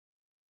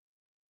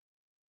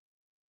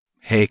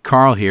Hey,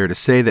 Carl here to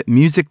say that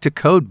Music to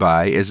Code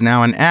By is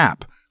now an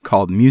app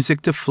called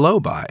Music to Flow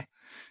By.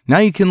 Now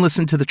you can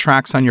listen to the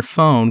tracks on your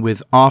phone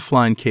with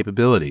offline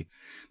capability.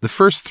 The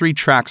first 3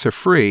 tracks are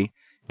free,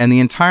 and the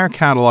entire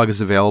catalog is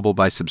available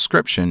by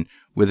subscription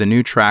with a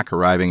new track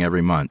arriving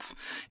every month.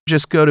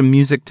 Just go to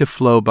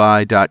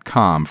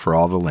musictoflowby.com for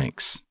all the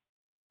links.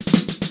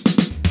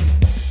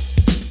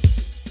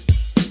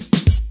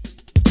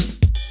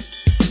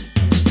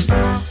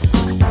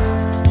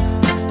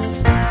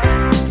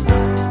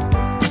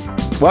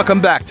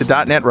 Welcome back to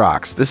 .NET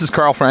Rocks. This is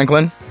Carl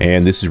Franklin.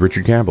 And this is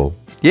Richard Campbell.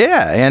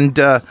 Yeah, and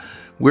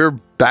we're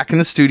back in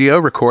the studio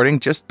recording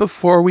just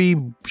before we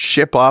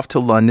ship off to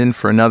London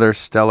for another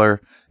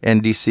stellar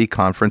NDC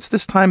conference.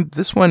 This time,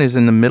 this one is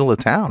in the middle of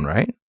town,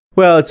 right?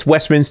 Well, it's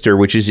Westminster,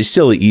 which is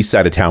still the east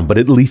side of town, but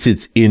at least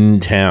it's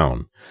in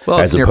town. Well,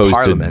 it's near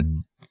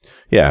Parliament.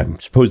 Yeah,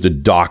 as opposed to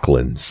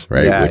Docklands,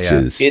 right? Yeah, which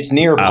is it's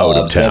near out pubs.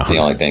 of town. That's the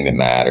only thing that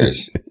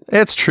matters.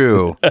 It's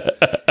true.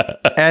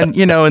 And,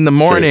 you know, in the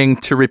morning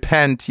to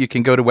repent, you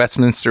can go to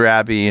Westminster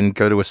Abbey and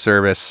go to a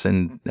service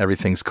and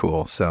everything's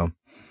cool. So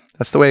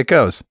that's the way it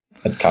goes.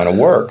 It kind of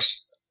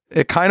works.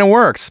 It kind of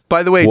works.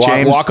 By the way,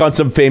 James. Walk on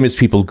some famous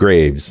people's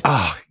graves.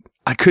 Oh,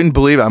 I couldn't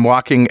believe it. I'm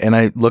walking and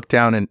I look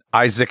down and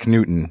Isaac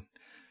Newton.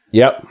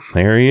 Yep,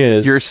 there he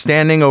is. You're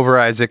standing over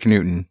Isaac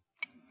Newton.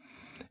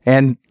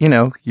 And, you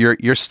know,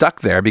 you're stuck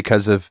there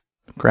because of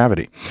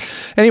gravity.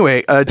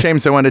 Anyway,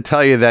 James, I wanted to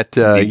tell you that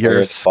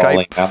your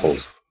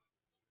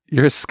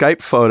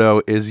Skype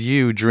photo is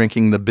you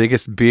drinking the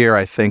biggest beer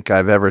I think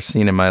I've ever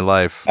seen in my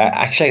life.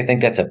 Actually, I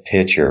think that's a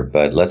picture,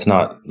 but let's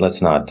not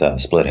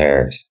split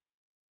hairs.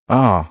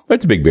 Oh,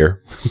 that's a big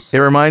beer. It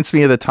reminds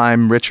me of the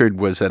time Richard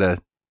was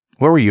at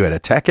where were you at, a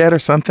tech ed or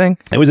something?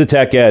 It was a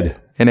tech ed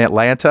in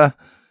Atlanta.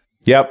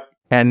 Yep.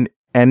 And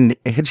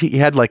he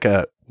had like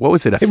what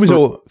was it? It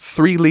was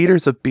 3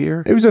 liters of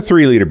beer? It was a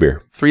 3-liter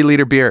beer.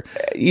 3-liter beer.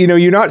 You know,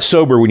 you're not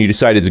sober when you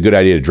decide it's a good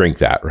idea to drink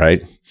that,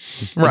 right?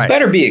 Right. It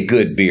better be a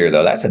good beer,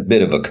 though. That's a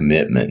bit of a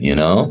commitment, you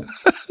know?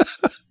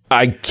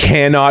 I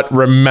cannot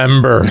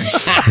remember.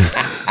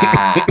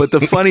 But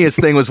the funniest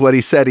thing was what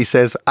he said. He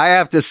says, I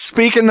have to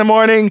speak in the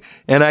morning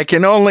and I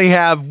can only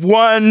have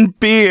 1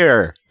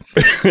 beer.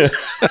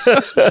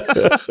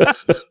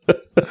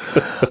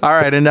 All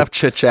right, enough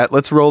chit chat.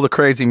 Let's roll the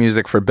crazy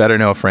music for Better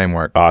Know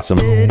Framework. Awesome.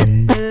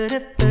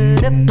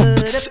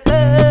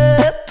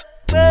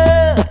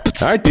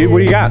 All right, dude, what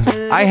do you got?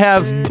 I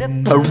have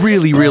a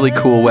really, really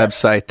cool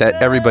website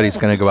that everybody's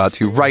going to go out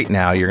to right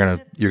now. You're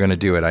gonna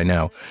do it, I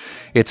know.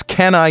 It's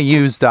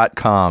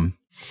caniuse.com.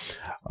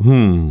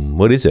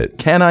 What is it?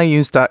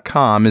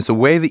 Caniuse.com is a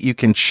way that you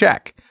can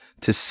check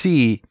to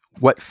see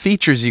what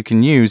features you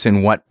can use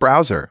in what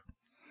browser.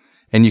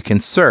 And you can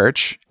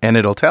search, and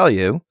it'll tell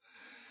you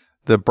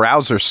the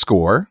browser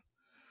score,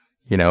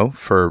 you know,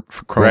 for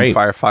Chrome, right,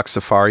 Firefox,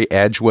 Safari,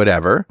 Edge,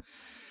 whatever.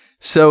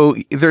 So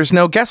there's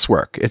no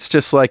guesswork. It's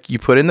just like you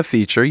put in the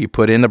feature, you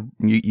put in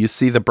you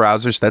see the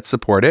browsers that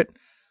support it,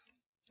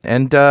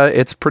 and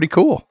it's pretty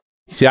cool.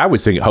 See, I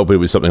was hoping it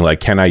was something like,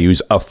 can I use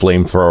a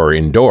flamethrower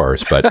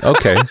indoors? But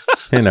okay,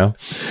 you know.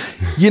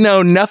 You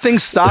know,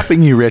 nothing's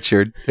stopping you,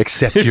 Richard,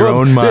 except your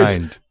own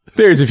mind.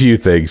 There's a few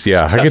things,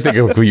 yeah. I can think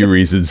of a few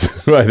reasons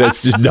why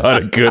that's just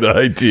not a good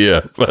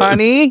idea. But.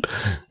 Honey,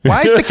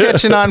 why is the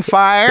kitchen on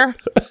fire?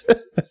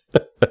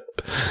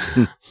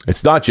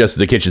 It's not just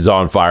the kitchen's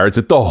on fire, it's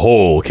that the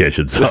whole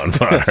kitchen's on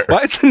fire.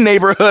 Why is the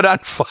neighborhood on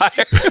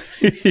fire?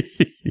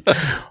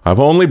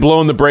 I've only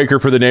blown the breaker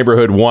for the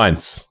neighborhood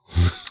once.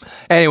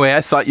 Anyway,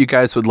 I thought you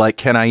guys would like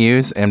Can I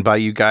Use? And by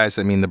you guys,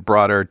 I mean the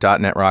broader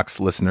 .NET Rocks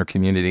listener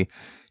community.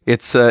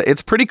 It's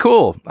pretty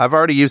cool. I've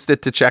already used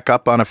it to check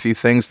up on a few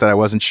things that I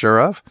wasn't sure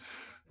of.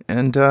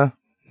 And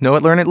know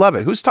it, learn it, love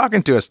it. Who's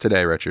talking to us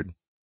today, Richard?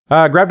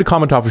 Grabbed a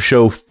comment off of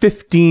show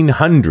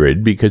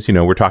 1500 because, you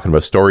know, we're talking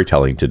about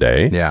storytelling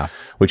today. Yeah.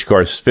 Which, of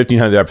course,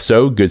 1500th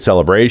episode, good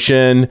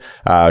celebration.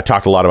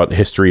 Talked a lot about the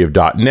history of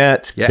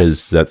 .NET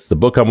because that's the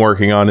book I'm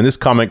working on. And this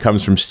comment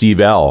comes from Steve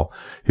L.,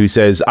 who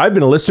says, I've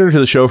been a listener to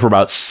the show for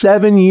about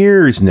 7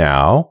 years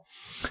now.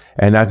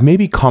 And I've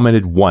maybe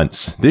commented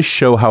once. This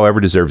show, however,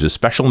 deserves a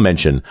special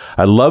mention.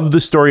 I love the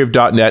story of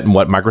 .NET and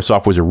what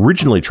Microsoft was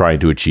originally trying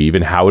to achieve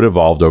and how it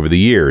evolved over the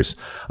years.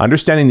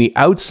 Understanding the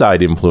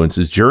outside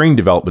influences during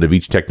development of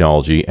each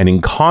technology and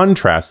in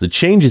contrast, the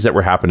changes that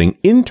were happening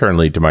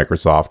internally to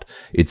Microsoft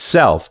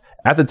itself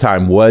at the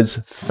time was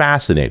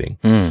fascinating.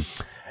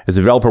 As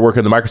a developer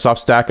working on the Microsoft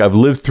stack, I've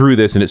lived through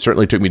this and it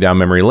certainly took me down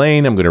memory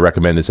lane. I'm going to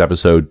recommend this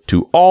episode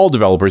to all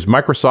developers,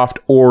 Microsoft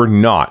or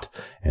not.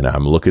 And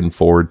I'm looking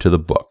forward to the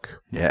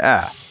book.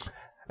 Yeah.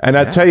 And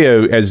I tell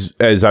you, as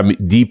I'm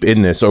deep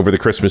in this over the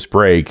Christmas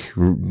break,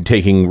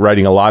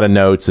 writing a lot of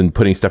notes and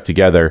putting stuff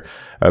together,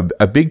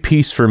 a big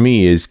piece for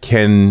me is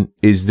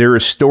there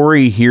a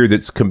story here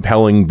that's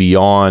compelling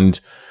beyond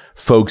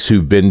folks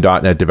who've been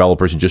 .NET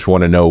developers and just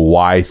want to know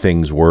why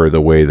things were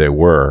the way they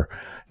were?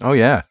 Oh,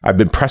 yeah. I've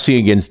been pressing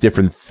against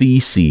different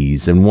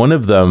theses, and one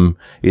of them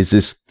is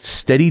this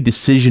steady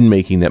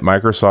decision-making that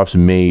Microsoft's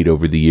made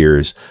over the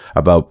years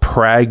about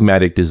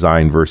pragmatic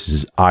design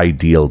versus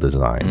ideal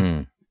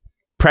design.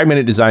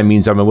 Pragmatic design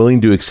means I'm willing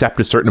to accept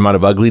a certain amount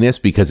of ugliness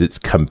because it's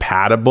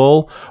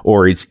compatible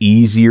or it's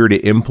easier to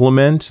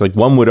implement. Like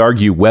one would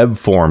argue web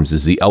forms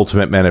is the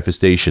ultimate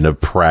manifestation of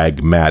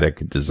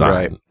pragmatic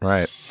design.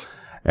 Right.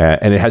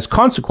 And it has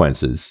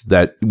consequences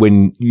that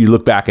when you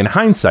look back in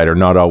hindsight are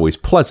not always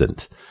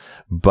pleasant.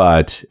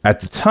 But at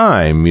the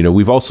time,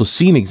 we've also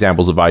seen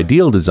examples of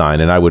ideal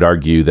design. And I would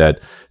argue that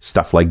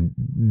stuff like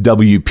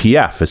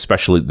WPF,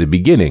 especially at the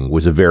beginning,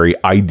 was a very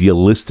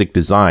idealistic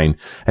design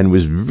and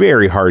was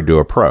very hard to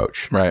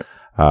approach. Right.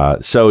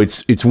 So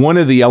it's one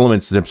of the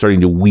elements that I'm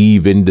starting to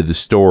weave into the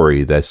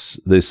story, this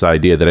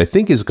idea that I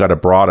think has got a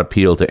broad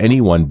appeal to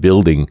anyone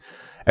building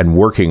and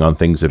working on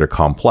things that are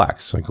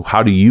complex. Like,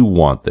 how do you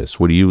want this?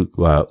 What do you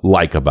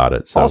like about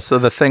it? So, also,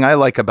 the thing I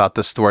like about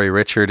the story,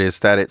 Richard, is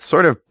that it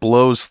sort of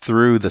blows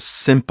through the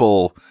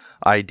simple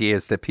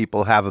ideas that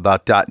people have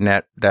about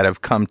 .NET that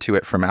have come to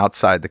it from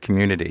outside the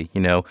community.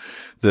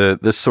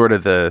 The sort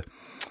of the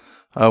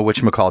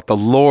whatchamacallit, the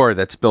lore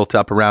that's built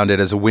up around it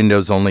as a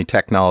Windows-only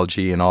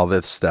technology and all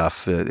this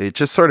stuff. It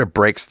just sort of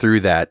breaks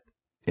through that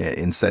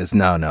and says,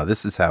 no,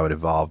 this is how it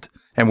evolved.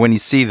 And when you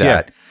see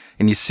that,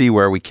 and you see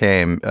where we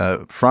came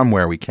from,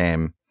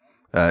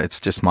 it's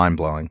just mind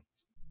blowing.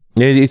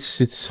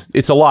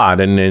 It's a lot,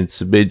 and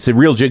it's a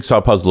real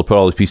jigsaw puzzle to put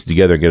all these pieces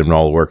together and get them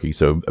all working.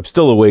 So I'm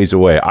still a ways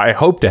away. I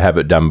hope to have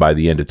it done by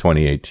the end of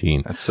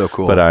 2018. That's so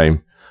cool. But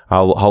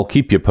I'll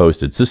keep you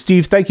posted. So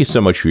Steve, thank you so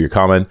much for your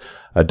comment.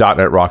 A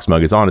 .NET Rocks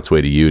mug is on its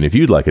way to you. And if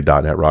you'd like a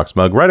 .NET Rocks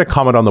mug, write a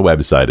comment on the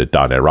website at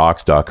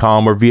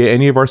 .NETRocks.com or via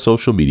any of our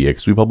social media,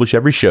 because we publish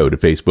every show to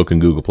Facebook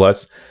and Google+.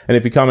 And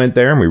if you comment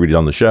there and we read it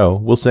on the show,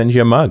 we'll send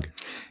you a mug.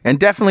 And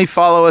definitely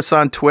follow us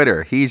on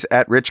Twitter. He's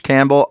at Rich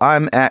Campbell.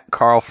 I'm at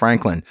Carl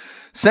Franklin.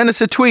 Send us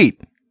a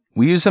tweet.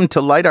 We use them to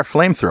light our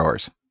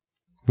flamethrowers.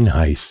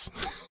 Nice.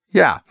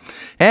 Yeah.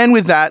 And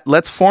with that,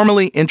 let's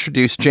formally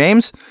introduce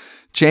James.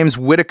 James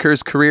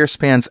Whittaker's career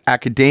spans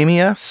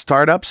academia,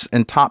 startups,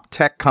 and top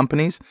tech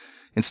companies,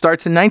 and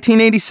starts in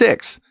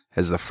 1986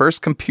 as the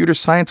first computer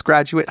science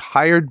graduate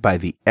hired by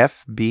the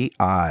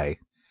FBI.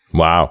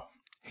 Wow.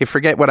 Hey,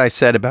 forget what I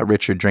said about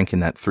Richard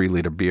drinking that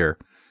 3-liter beer.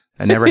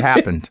 That never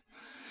happened.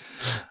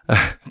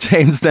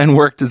 James then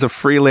worked as a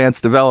freelance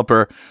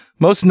developer,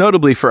 most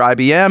notably for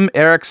IBM,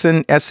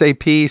 Ericsson,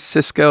 SAP,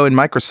 Cisco, and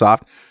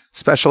Microsoft,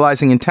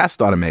 specializing in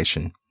test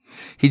automation.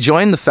 He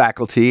joined the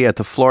faculty at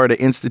the Florida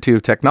Institute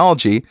of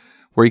Technology,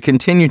 where he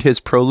continued his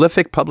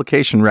prolific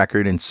publication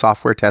record in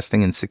software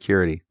testing and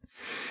security.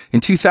 In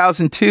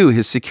 2002,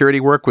 his security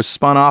work was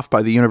spun off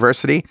by the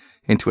university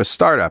into a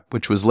startup,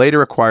 which was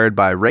later acquired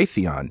by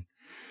Raytheon.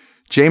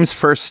 James'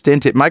 first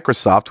stint at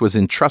Microsoft was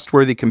in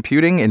Trustworthy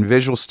Computing and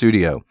Visual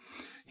Studio.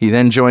 He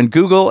then joined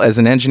Google as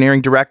an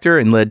engineering director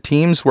and led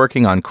teams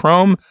working on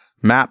Chrome,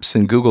 Maps,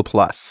 and Google+.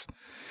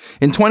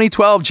 In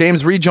 2012,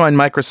 James rejoined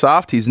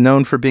Microsoft. He's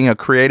known for being a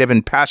creative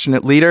and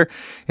passionate leader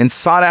and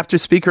sought-after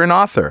speaker and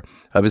author.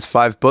 Of his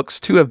 5 books,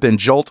 2 have been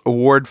Jolt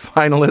Award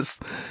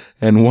finalists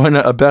and 1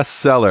 a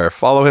bestseller.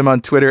 Follow him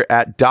on Twitter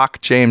at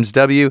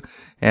DocJamesW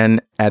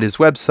and at his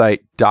website,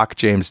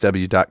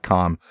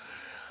 docjamesw.com.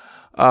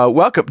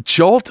 Welcome.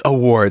 Jolt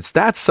Awards.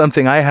 That's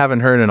something I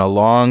haven't heard in a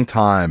long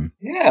time.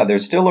 Yeah, they're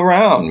still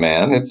around,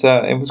 man.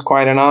 It was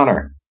quite an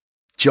honor.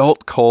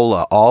 Jolt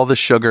Cola, all the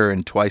sugar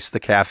and twice the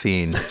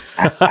caffeine.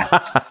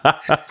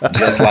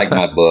 Just like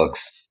my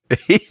books.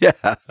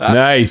 Yeah.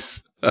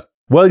 Nice.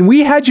 Well, we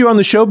had you on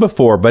the show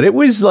before, but it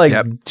was like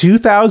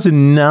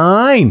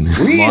 2009.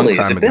 Really?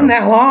 Has it been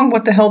that long?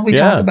 What the hell did we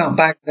talk about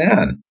back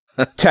then?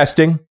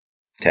 Testing.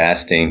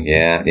 Testing,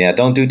 yeah.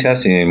 Don't do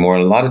testing anymore.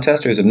 A lot of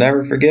testers have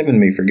never forgiven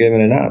me for giving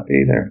it up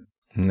either.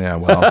 Yeah,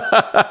 well.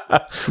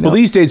 Well,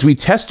 these days we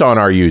test on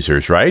our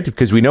users, right?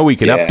 Because we know we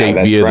can update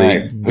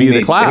via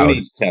the cloud. Who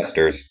needs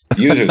testers?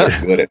 Users are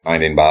good at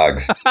finding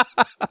bugs.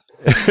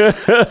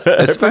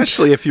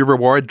 Especially if you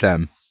reward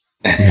them.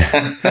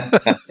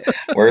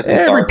 Where's the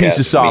Every piece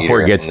of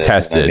software gets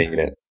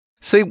tested.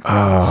 So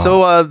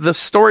the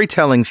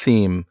storytelling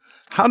theme,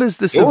 how does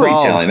this evolve?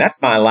 Storytelling,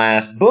 that's my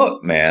last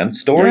book, man.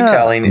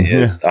 Storytelling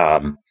is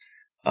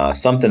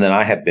something that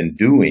I have been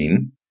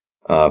doing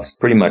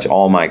pretty much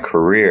all my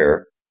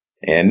career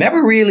and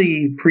never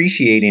really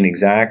appreciating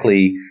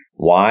exactly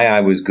why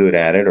I was good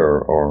at it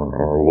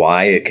or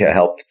why it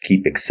helped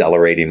keep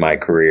accelerating my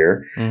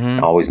career,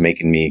 always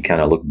making me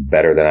kind of look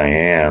better than I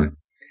am.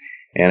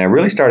 And I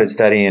really started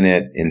studying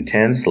it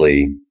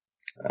intensely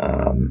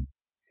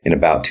in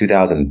about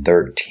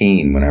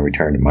 2013 when I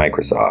returned to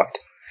Microsoft.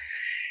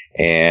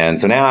 And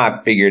so now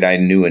I figured I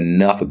knew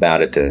enough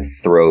about it to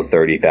throw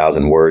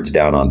 30,000 words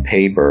down on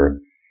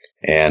paper.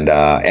 And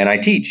I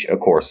teach a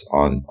course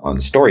on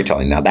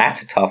storytelling. Now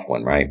that's a tough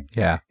one, right?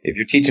 Yeah. If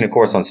you're teaching a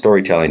course on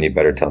storytelling, you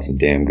better tell some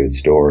damn good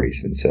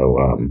stories. And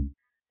so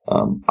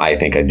I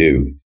think I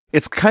do.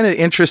 It's kind of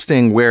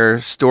interesting where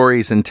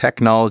stories and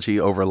technology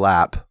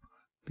overlap,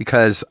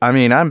 because I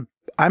mean I'm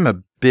a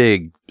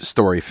big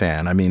story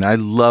fan. I mean, I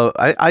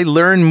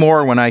learn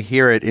more when I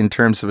hear it in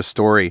terms of a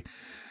story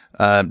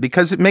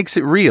because it makes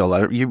it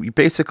real. You're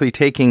basically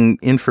taking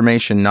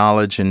information,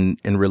 knowledge, and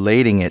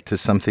relating it to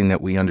something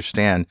that we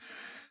understand.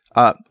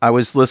 I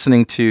was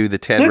listening to the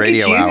TED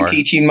Radio Hour. Look at you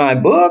teaching my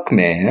book,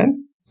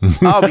 man.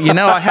 Oh,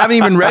 I haven't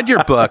even read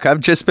your book.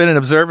 I've just been an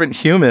observant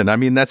human. I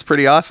mean, that's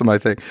pretty awesome, I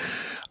think.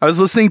 I was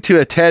listening to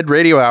a TED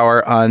Radio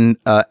Hour on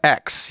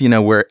X,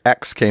 where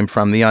X came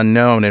from, the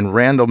unknown, and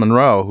Randall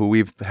Munroe, who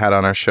we've had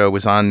on our show,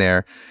 was on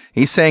there.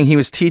 He's saying he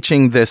was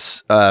teaching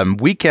this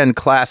weekend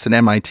class at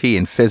MIT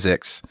in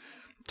physics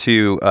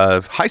to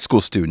high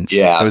school students.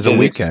 Yeah, it was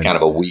physics is kind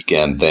of a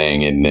weekend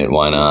thing, isn't it?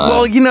 Why not?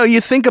 Well,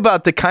 you think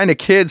about the kind of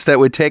kids that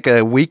would take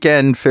a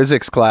weekend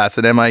physics class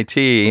at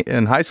MIT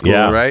in high school,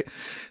 right?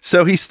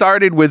 So he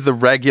started with the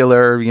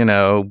regular, you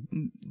have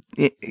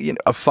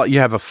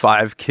a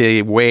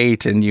 5K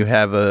weight and you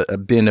have a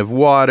bin of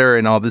water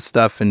and all this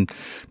stuff and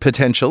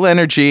potential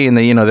energy, and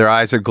their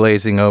eyes are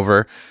glazing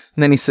over.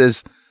 And then he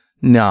says,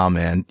 "No,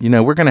 man,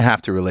 we're going to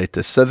have to relate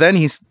this." So then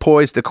he's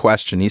poised a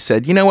question. He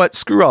said, "You know what?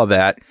 Screw all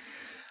that.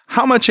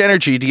 How much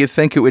energy do you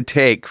think it would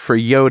take for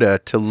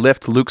Yoda to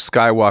lift Luke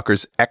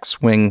Skywalker's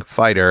X-Wing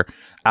fighter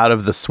out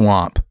of the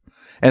swamp?"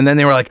 And then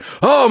they were like,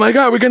 "Oh my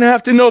God, we're going to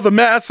have to know the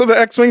mass of the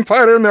X-Wing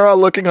fighter." And they're all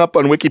looking up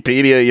on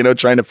Wikipedia,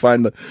 trying to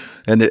find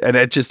and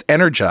it just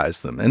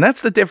energized them. And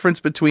that's the difference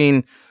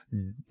between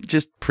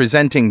just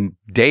presenting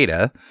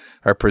data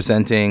or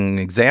presenting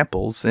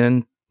examples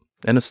in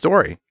a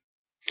story.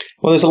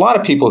 Well, there's a lot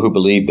of people who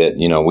believe that,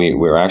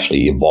 we're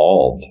actually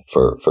evolved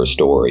for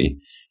story.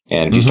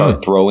 And if you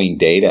start throwing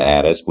data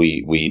at us,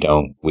 we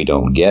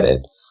don't get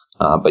it.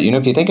 But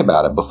if you think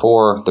about it,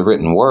 before the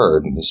written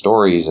word, the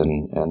stories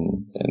and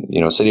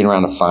sitting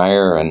around a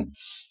fire and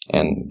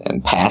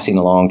passing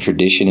along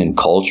tradition and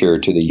culture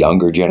to the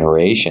younger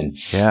generation,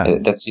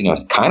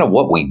 that's kind of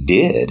what we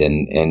did,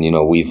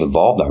 and we've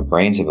evolved. Our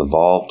brains have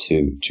evolved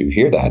to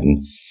hear that,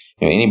 and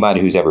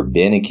anybody who's ever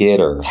been a kid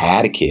or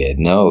had a kid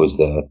knows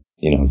the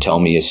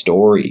tell me a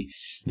story.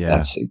 Yeah,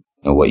 that's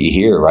what you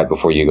hear right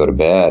before you go to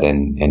bed,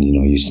 and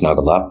you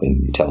snuggle up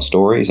and you tell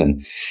stories.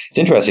 And it's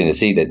interesting to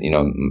see that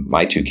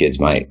my two kids,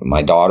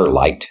 my daughter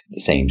liked the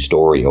same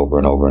story over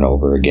and over and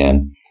over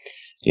again.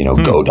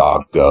 Go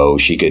dog go.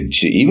 She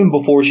even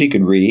before she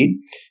could read,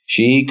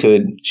 she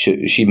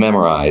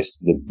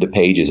memorized the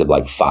pages of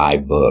like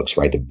 5 books,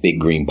 right? The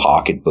Big Green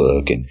Pocket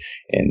book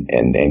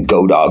and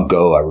Go Dog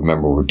Go. I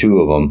remember were 2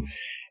 of them.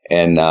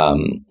 And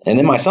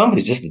then my son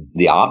was just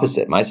the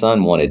opposite. My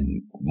son wanted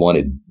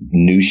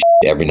new shit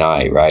every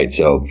night, right?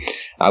 So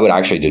I would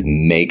actually just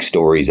make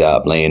stories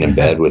up laying in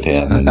bed with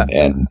him,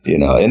 and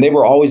they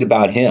were always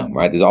about him,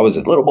 right? There's always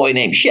this little boy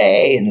named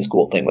Shay, and this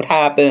cool thing would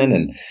happen,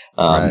 and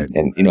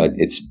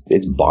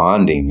it's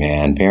bonding,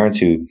 man. Parents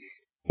who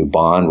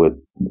bond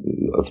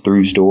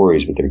through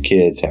stories with their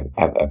kids have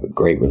a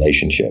great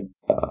relationship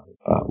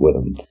with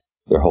them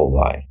their whole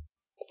life.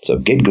 So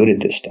get good at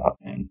this stuff,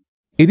 man.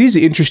 It is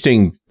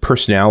interesting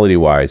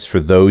personality-wise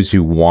for those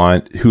who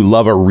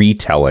love a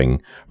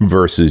retelling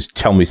versus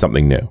tell me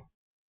something new.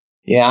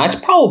 Yeah, it's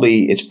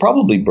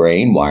probably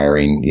brain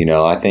wiring.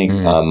 I think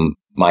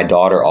my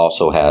daughter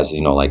also has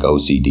like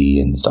OCD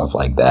and stuff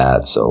like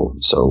that. So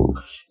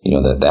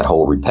that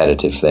whole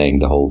repetitive thing,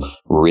 the whole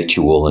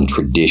ritual and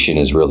tradition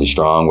is really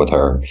strong with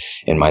her.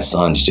 And my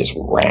son's just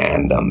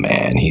random,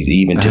 man. He's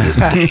even to this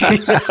day.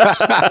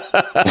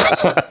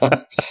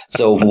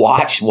 So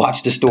watch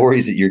the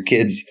stories that your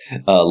kids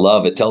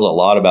love. It tells a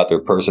lot about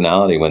their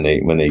personality when they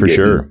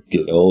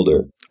get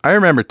older. I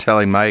remember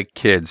telling my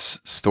kids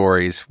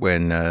stories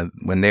when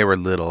they were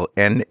little,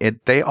 and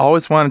they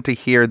always wanted to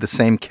hear the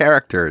same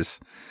characters,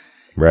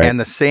 right, and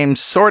the same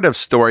sort of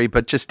story,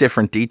 but just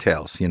different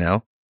details,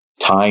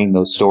 Tying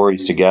those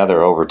stories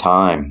together over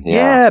time.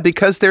 Yeah,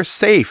 because they're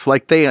safe.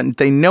 Like they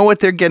know what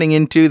they're getting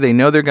into. They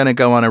know they're going to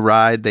go on a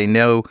ride. They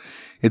know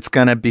it's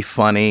going to be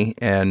funny,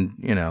 and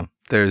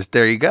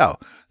there you go.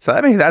 So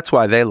I mean, that's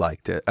why they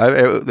liked it.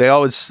 They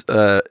always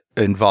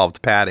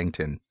involved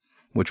Paddington,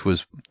 which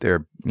was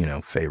their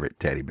favorite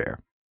teddy bear.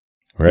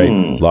 Right,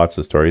 lots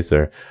of stories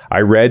there.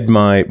 I read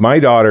my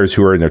daughters,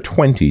 who are in their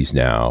 20s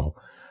now,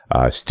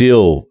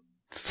 still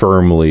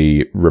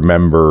firmly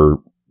remember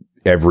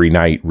every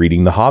night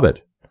reading The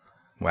Hobbit.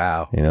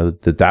 Wow.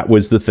 That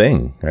was the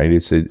thing, right?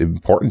 It's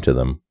important to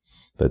them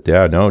that,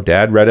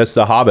 Dad read us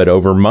The Hobbit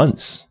over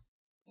months.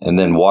 And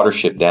then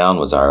Watership Down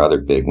was our other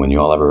big one.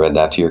 You all ever read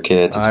that to your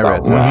kids? I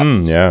read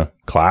that. Yeah,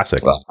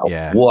 classic. Well,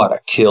 yeah. What a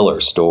killer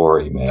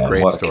story, man. It's a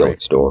great killer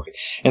story.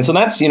 And so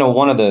that's,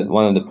 one of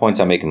the points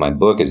I make in my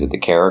book is that the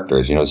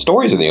characters,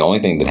 stories are the only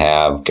thing that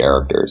have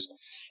characters.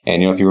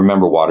 And, if you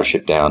remember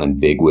Watership Down and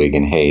Bigwig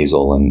and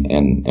Hazel and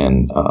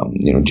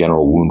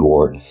General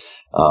Woundwort,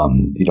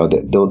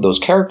 those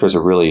characters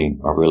are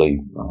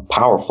really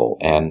powerful,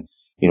 and,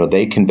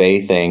 they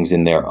convey things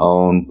in their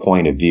own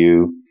point of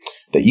view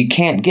that you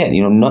can't get.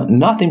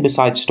 Nothing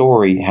besides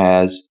story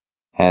has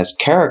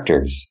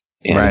characters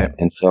in it.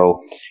 And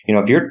so,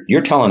 if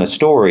you're telling a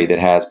story that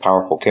has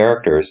powerful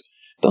characters,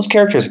 those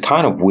characters are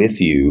kind of with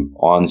you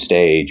on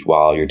stage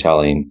while you're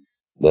telling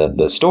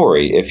the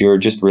story. If you're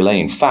just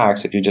relaying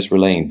facts, if you're just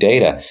relaying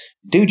data,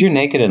 dude, you're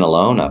naked and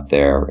alone up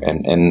there,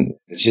 and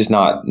it's just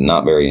not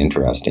very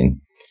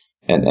interesting.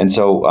 And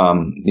so,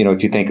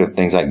 if you think of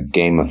things like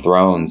Game of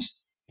Thrones,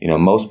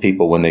 most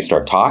people, when they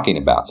start talking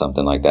about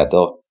something like that,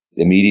 they'll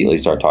immediately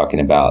start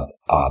talking about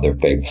their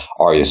favorite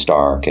Arya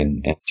Stark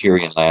and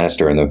Tyrion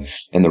Lannister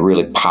and the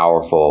really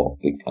powerful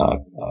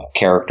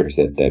characters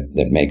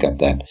that make up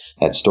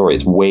that story.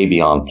 It's way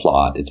beyond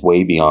plot. It's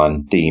way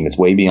beyond theme. It's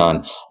way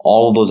beyond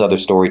all of those other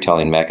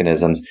storytelling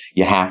mechanisms.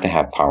 You have to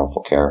have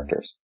powerful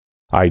characters.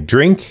 I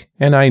drink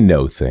and I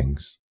know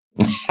things.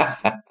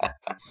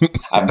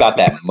 I've got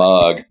that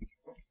mug.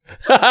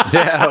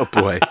 Yeah, oh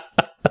boy.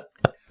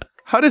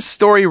 How does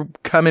story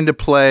come into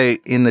play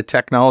in the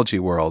technology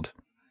world?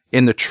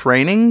 In the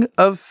training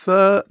of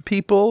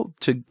people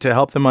to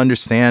help them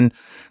understand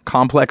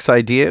complex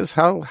ideas?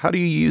 How do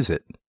you use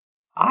it?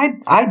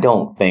 I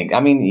don't think. I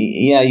mean,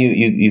 yeah,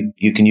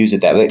 you can use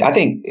it that way. I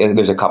think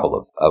there's a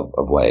couple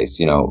of ways.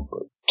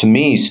 To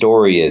me,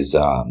 story is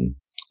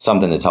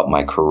something that's helped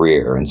my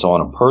career, and so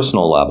on a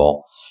personal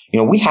level,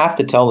 we have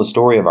to tell the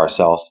story of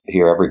ourselves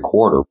here every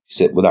quarter. We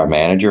sit with our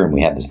manager, and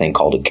we have this thing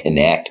called a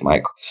Connect.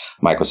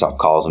 Microsoft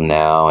calls them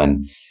now,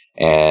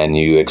 and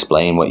you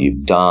explain what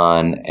you've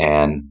done.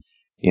 And,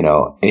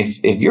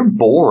 if you're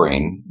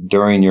boring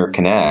during your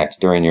Connect,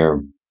 during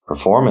your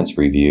performance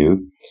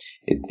review,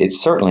 it's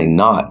certainly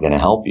not going to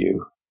help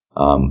you.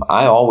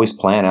 I always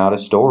plan out a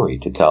story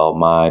to tell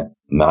my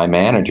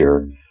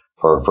manager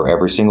for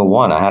every single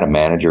one. I had a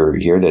manager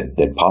here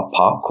that popped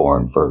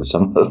popcorn for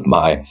some of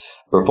my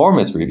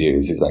performance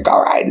reviews. He's like,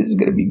 all right, this is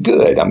going to be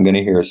good. I'm going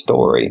to hear a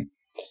story.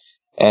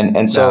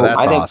 And so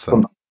I think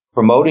awesome.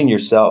 Promoting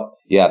yourself.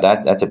 Yeah,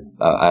 that's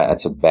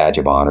a badge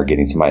of honor,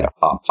 getting somebody to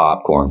pop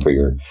popcorn for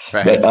your,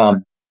 right.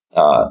 But,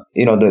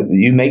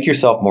 you make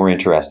yourself more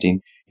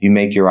interesting. You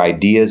make your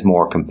ideas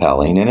more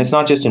compelling. And it's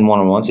not just in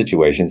one-on-one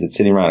situations. It's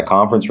sitting around a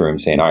conference room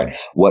saying, all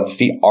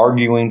right,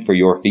 arguing for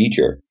your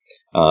feature,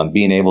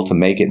 being able to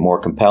make it more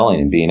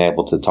compelling and being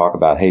able to talk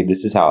about, hey,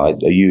 this is how a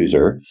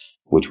user,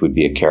 which would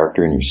be a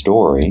character in your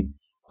story,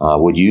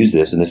 would use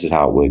this. And this is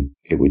how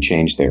it would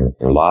change their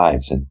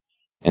lives.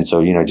 And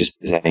so, just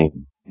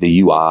presenting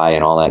the UI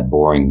and all that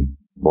boring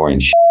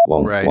shit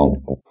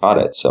won't cut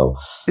it. So,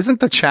 isn't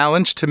the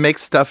challenge to make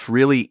stuff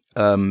really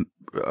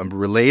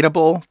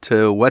relatable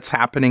to what's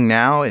happening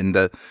now and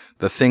the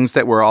things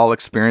that we're all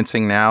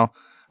experiencing now?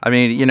 I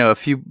mean,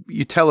 if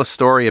you tell a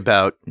story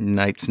about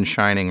knights in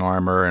shining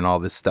armor and all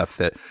this stuff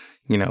that,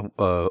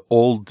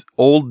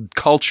 old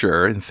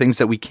culture and things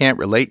that we can't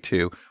relate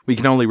to, we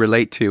can only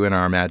relate to in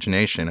our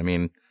imagination. I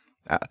mean,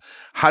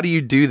 how do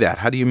you do that?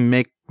 How do you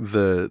make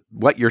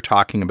what you're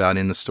talking about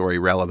in the story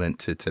relevant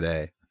to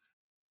today?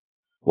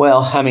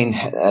 Well, I mean,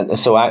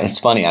 it's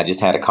funny. I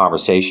just had a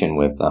conversation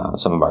with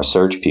some of our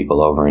search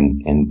people over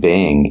in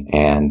Bing,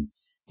 and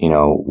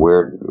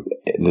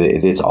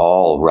it's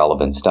all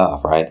relevant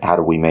stuff, right? How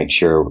do we make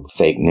sure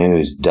fake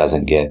news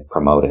doesn't get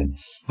promoted?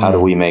 How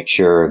do we make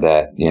sure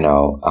that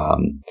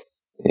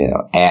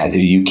ads,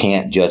 you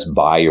can't just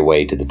buy your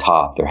way to the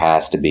top? There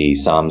has to be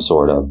some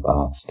sort of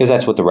because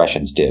that's what the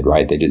Russians did,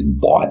 right? They just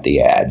bought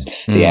the ads.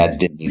 The ads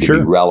didn't need to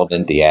be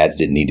relevant. The ads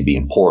didn't need to be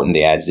important.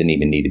 The ads didn't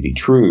even need to be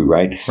true,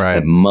 right?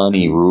 The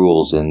money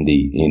rules in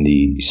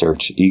the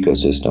search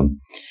ecosystem.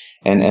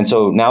 And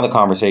so now the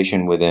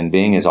conversation within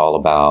Bing is all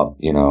about,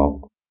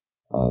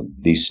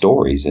 these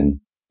stories and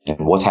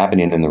what's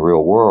happening in the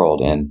real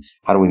world, and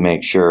how do we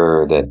make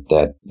sure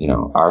that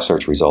our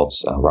search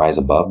results rise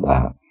above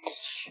that.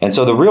 And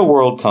so the real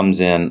world comes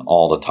in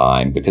all the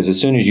time, because as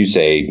soon as you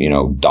say,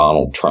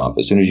 Donald Trump,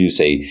 as soon as you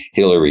say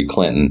Hillary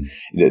Clinton,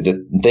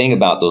 the thing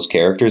about those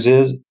characters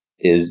is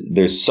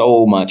there's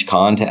so much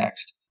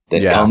context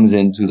that comes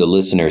into the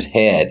listener's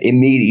head.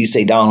 Immediately you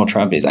say Donald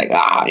Trump, is like,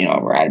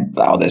 right,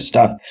 all this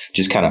stuff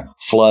just kind of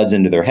floods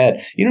into their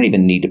head. You don't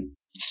even need to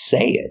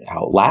say it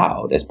out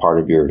loud as part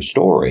of your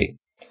story.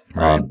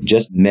 Right.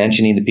 Just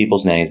mentioning the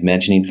people's names,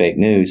 mentioning fake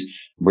news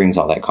brings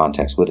all that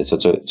context with it.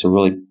 So it's a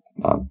really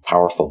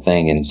powerful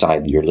thing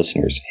inside your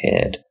listener's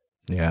head.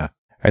 Yeah.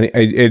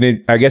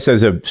 I guess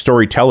as a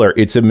storyteller,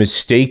 it's a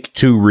mistake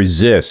to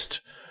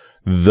resist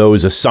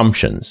those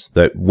assumptions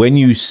that when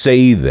you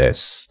say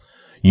this,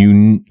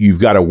 you've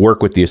got to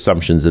work with the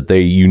assumptions that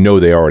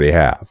they already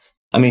have.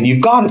 I mean,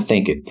 you've got to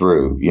think it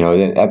through.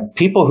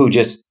 People who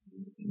just,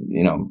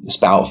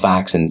 spout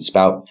facts and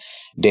spout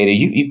data,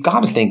 you've got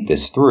to think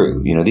this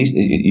through.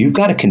 You've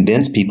got to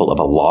convince people of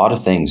a lot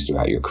of things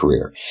throughout your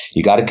career.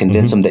 You got to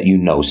convince them that you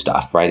know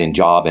stuff, right? In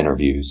job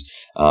interviews,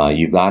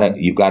 you've got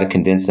to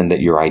convince them that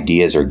your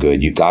ideas are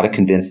good. You've got to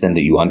convince them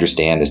that you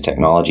understand this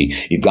technology.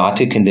 You've got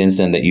to convince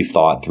them that you've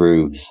thought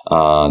through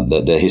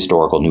the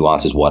historical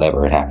nuances,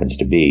 whatever it happens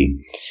to be.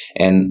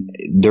 And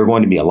they're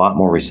going to be a lot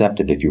more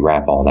receptive if you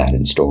wrap all that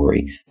in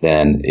story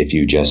than if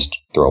you just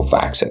throw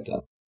facts at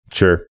them.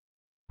 Sure.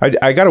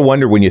 I got to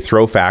wonder, when you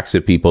throw facts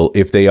at people,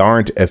 if they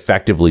aren't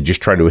effectively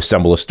just trying to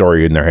assemble a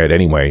story in their head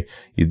anyway,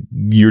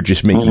 you're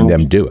just making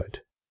them do it.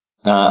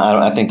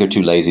 I think they're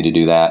too lazy to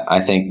do that.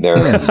 I think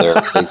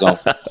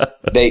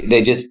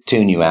they just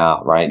tune you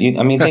out, right?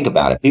 Think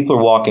about it. People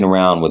are walking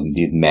around with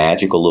these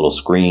magical little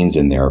screens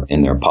in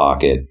their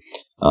pocket.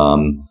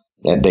 And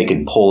they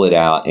can pull it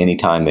out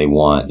anytime they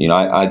want.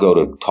 I go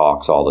to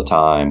talks all the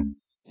time,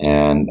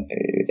 and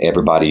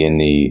everybody in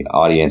the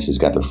audience has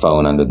got their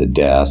phone under the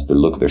desk.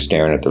 They're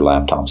staring at their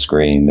laptop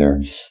screen.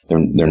 They're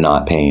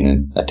not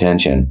paying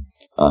attention.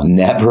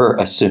 Never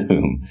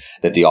assume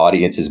that the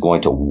audience is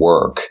going to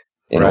work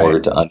in order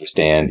to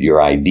understand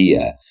your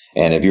idea.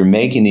 And if you're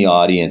making the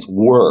audience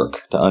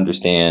work to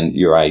understand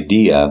your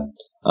idea,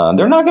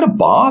 they're not going to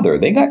bother.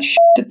 They got shit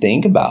to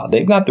think about.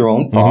 They've got their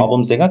own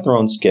problems. They got their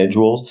own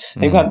schedules.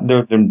 They've got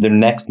their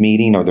next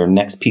meeting or their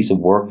next piece of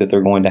work that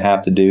they're going to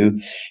have to do.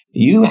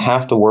 You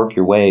have to work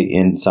your way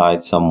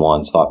inside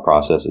someone's thought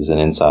processes and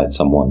inside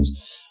someone's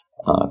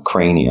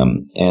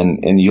cranium.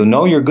 And you'll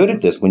know you're good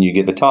at this when you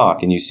give a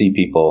talk and you see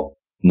people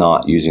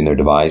not using their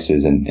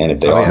devices. And if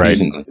they are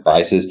using their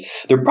devices,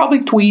 they're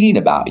probably tweeting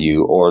about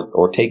you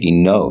or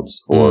taking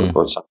notes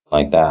or something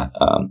like that.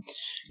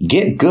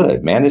 Get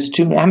good, man.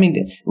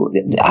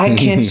 I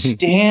can't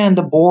stand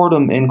the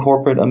boredom in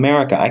corporate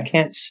America. I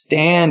can't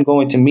stand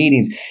going to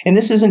meetings. And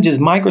this isn't just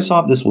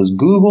Microsoft. This was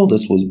Google.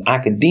 This was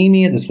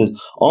academia. This was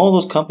all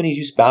those companies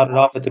you spouted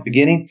off at the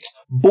beginning.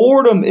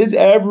 Boredom is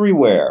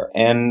everywhere.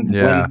 And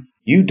when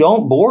you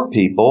don't bore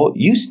people,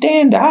 you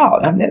stand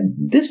out.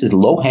 This is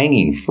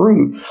low-hanging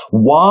fruit.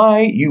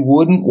 Why you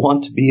wouldn't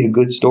want to be a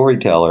good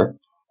storyteller,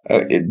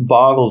 it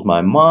boggles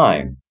my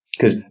mind.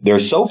 Because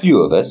there's so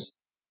few of us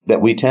that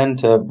we tend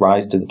to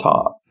rise to the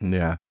top.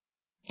 Yeah.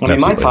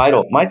 My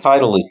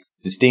title is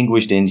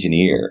Distinguished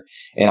Engineer.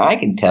 And I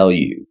can tell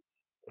you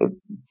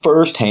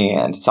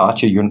firsthand,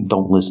 Satya,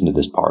 don't listen to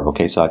this part.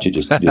 Okay, Satya,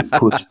 just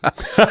push.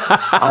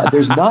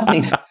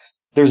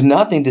 There's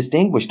nothing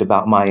distinguished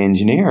about my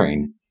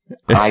engineering.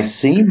 I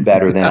seem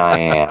better than I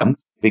am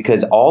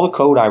because all the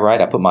code I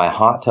write, I put my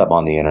hot tub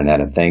on the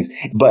Internet of Things.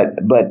 But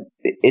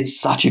it's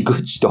such a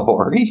good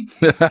story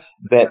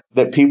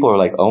that people are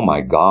like, oh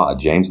my God,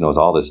 James knows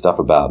all this stuff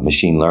about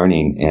machine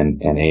learning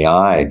and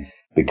AI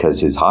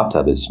because his hot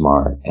tub is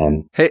smart.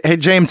 And hey,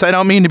 James, I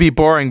don't mean to be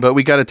boring, but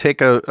we got to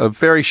take a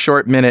very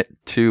short minute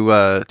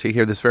to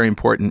hear this very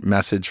important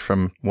message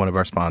from one of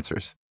our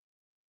sponsors.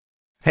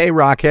 Hey,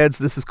 Rockheads,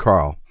 this is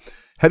Carl.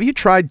 Have you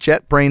tried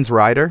JetBrains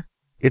Rider?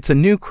 It's a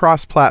new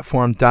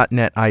cross-platform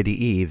 .NET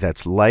IDE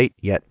that's light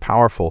yet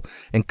powerful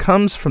and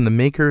comes from the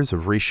makers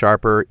of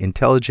ReSharper,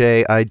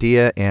 IntelliJ,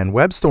 IDEA, and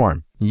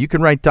WebStorm. You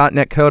can write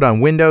 .NET code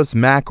on Windows,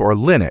 Mac, or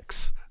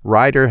Linux.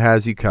 Rider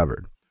has you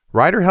covered.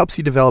 Rider helps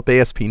you develop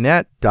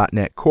ASP.NET,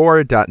 .NET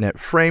Core, .NET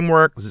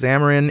Framework,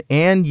 Xamarin,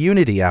 and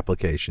Unity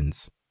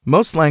applications.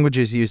 Most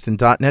languages used in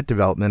 .NET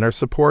development are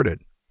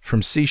supported.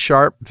 From C#,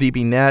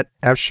 VB.NET,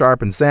 F#,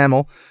 and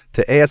XAML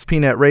to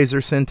ASP.NET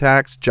Razor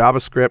syntax,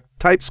 JavaScript,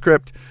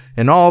 TypeScript,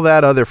 and all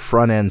that other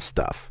front-end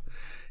stuff.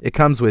 It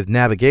comes with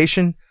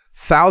navigation,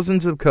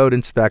 thousands of code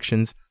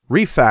inspections,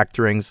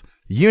 refactorings,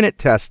 unit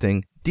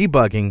testing,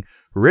 debugging,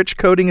 rich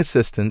coding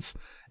assistance,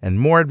 and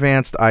more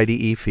advanced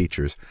IDE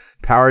features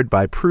powered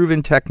by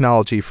proven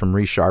technology from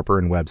ReSharper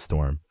and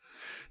WebStorm.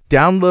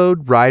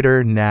 Download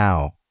Rider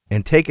now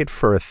and take it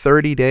for a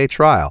 30-day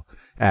trial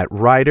at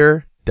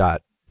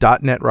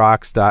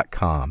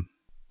rider.netrocks.com.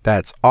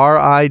 That's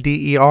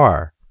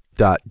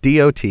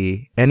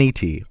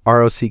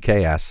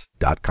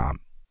rider.dotnetrocks.com.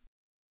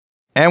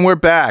 And we're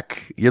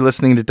back. You're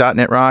listening to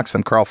 .NET Rocks.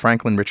 I'm Carl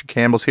Franklin. Richard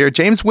Campbell's here.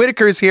 James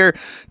Whittaker is here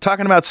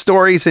talking about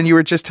stories, and you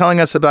were just telling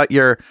us about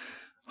your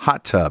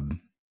hot tub.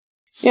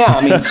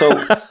 Yeah, so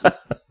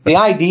the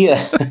idea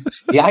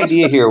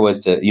here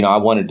was to, I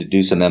wanted to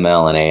do some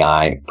ML and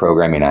AI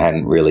programming. I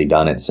hadn't really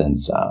done it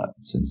since my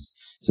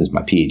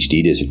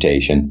PhD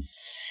dissertation.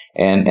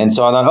 And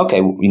so I thought,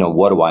 okay,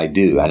 what do I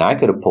do? And I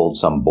could have pulled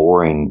some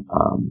boring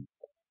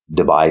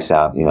device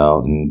out,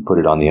 and put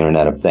it on the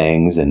Internet of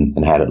Things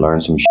and had it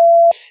learn some shit.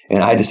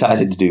 And I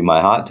decided to do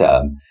my hot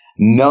tub,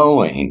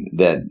 knowing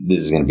that this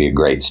is going to be a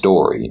great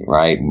story,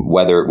 right?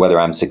 Whether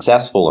I'm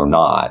successful or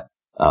not,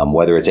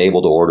 whether it's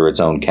able to order its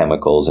own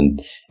chemicals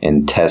and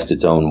test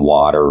its own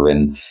water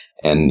and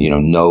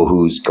know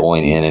who's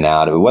going in and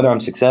out of it. Whether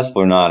I'm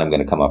successful or not, I'm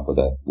going to come up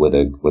with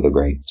a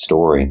great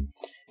story.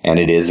 And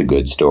it is a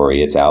good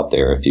story. It's out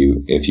there if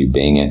you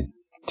Bing it.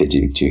 Did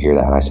you hear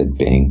that? I said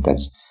Bing. I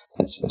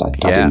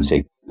didn't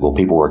say Google.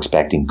 People were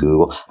expecting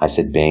Google. I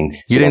said Bing.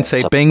 You didn't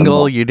say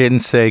Bingle. You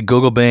didn't say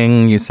Google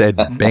Bing. You said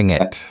Bing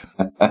it.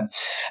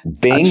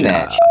 Bing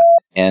that.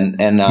 And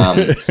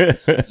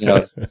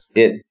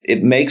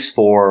it makes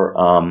for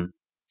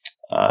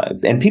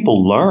and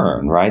people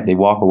learn, right? They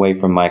walk away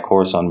from my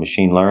course on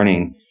machine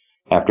learning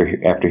after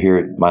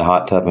hearing my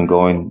hot tub and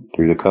going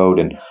through the code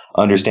and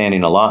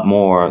understanding a lot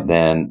more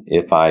than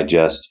if I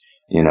just,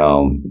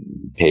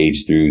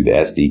 page through the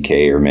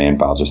SDK or man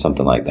files or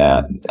something like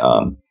that.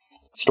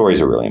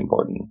 Stories are really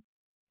important.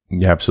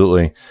 Yeah,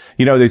 absolutely.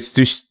 There's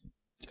just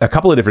a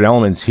couple of different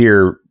elements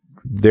here.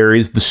 There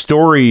is the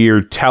story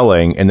you're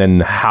telling and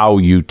then how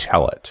you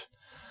tell it.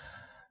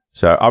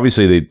 So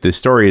obviously the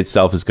story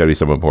itself is going to be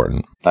somewhat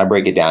important. I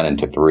break it down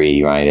into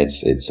 3, right?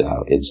 It's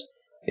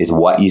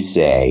what you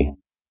say.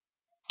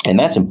 And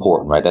that's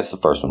important, right? That's the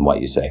first one,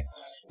 what you say.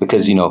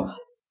 Because,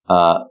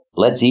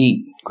 let's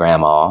eat,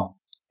 Grandma,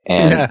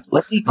 and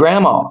let's eat,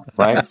 Grandma,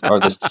 right? Are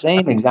the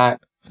same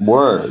exact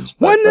words.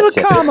 One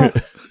little comma.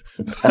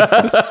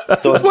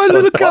 So it's one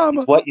little comma.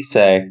 It's what you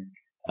say,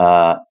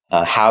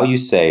 how you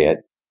say it.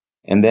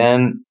 And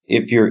then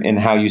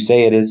how you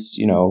say it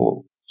is,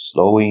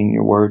 slowing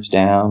your words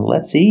down.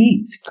 Let's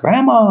eat,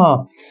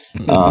 Grandma.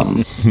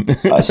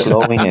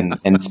 Slowing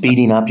and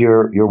speeding up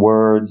your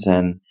words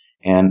and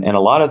a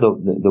lot of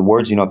the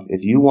words,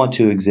 if you want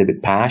to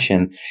exhibit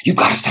passion, you've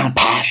got to sound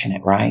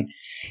passionate, right?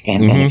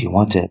 And if you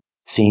want to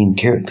seem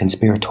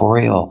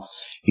conspiratorial,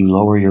 you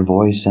lower your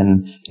voice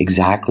and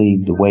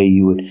exactly the way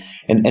you would.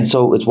 And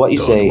so it's what you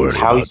say, it's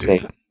how you say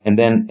it. And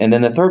then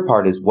the third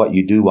part is what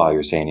you do while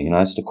you're saying it.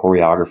 That's the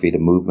choreography, the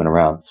movement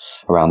around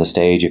the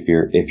stage. If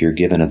you're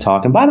giving a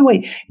talk, and by the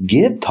way,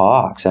 give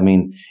talks. I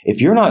mean,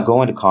 if you're not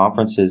going to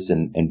conferences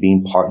and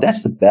being part,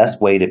 that's the best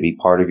way to be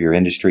part of your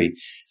industry.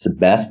 It's the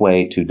best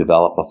way to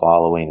develop a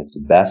following. It's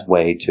the best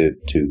way to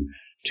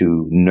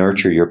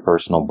nurture your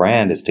personal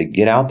brand is to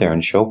get out there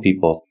and show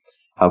people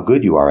how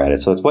good you are at it.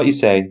 So it's what you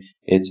say,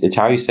 it's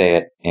how you say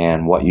it,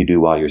 and what you do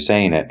while you're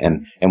saying it.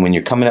 And when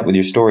you're coming up with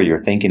your story,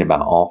 you're thinking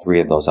about all 3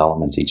 of those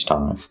elements each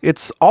time.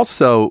 It's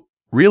also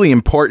really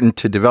important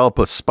to develop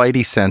a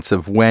spidey sense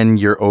of when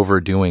you're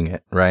overdoing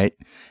it, right?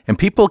 And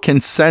people can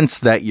sense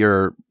that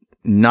you're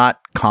not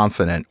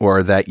confident,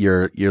 or that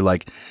you're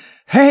like,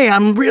 hey,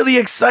 I'm really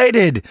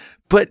excited,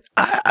 but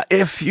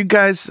if you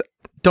guys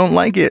don't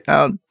like it,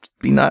 I'll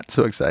be not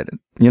so excited.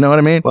 You know what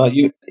I mean? Well,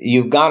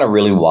 you've got to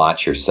really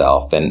watch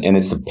yourself, and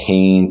it's a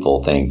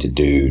painful thing to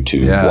do,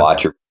 to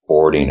watch your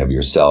recording of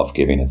yourself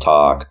giving a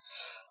talk.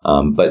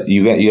 But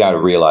you got to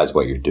realize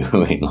what you're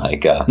doing.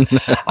 Like,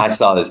 I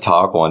saw this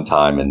talk one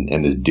time,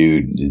 and this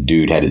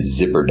dude had his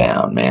zipper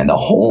down, man, the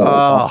whole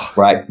talk,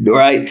 right.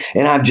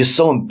 And I'm just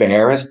so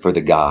embarrassed for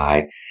the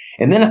guy.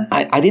 And then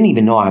I didn't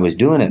even know I was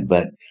doing it,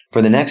 but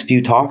for the next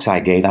few talks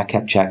I gave, I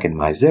kept checking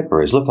my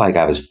zippers. It looked like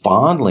I was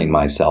fondling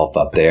myself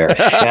up there.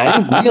 And I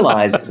didn't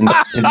realize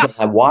until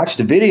I watched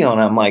the video, and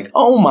I'm like,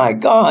 oh my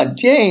God,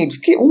 James,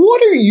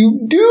 what are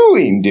you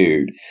doing,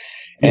 dude?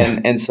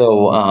 And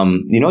so,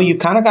 you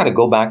kind of got to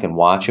go back and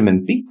watch them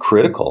and be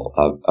critical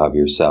of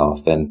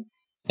yourself, and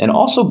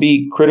also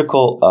be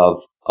critical of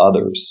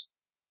others.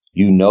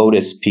 You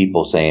notice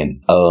people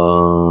saying,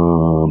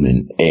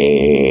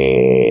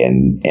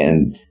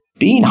 and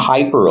being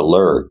hyper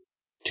alert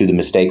to the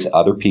mistakes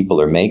other people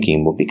are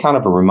making will be kind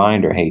of a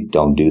reminder, hey,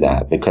 don't do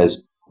that,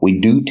 because we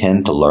do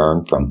tend to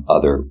learn from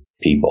other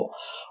people.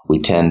 We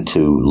tend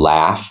to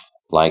laugh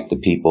like the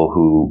people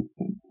who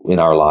in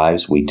our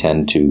lives. We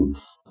tend to,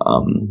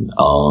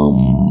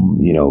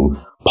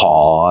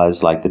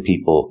 pause like the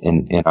people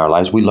in our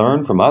lives. We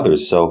learn from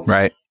others. So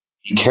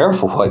be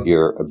careful what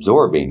you're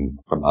absorbing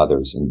from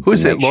others. Who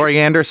is it? Laurie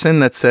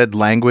Anderson that said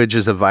language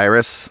is a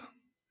virus.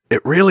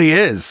 It really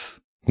is.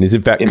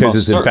 Because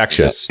it's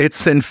infectious. Yes.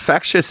 It's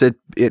infectious.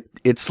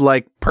 It's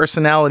like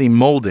personality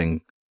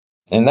molding.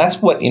 And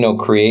that's what,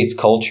 creates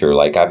culture.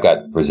 Like, I've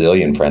got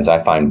Brazilian friends.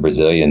 I find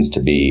Brazilians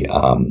to be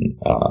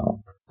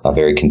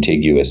very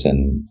contiguous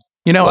and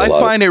I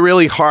find it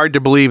really hard to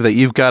believe that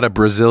you've got a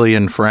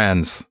Brazilian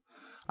friends.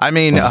 I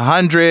mean,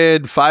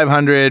 100,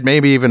 500,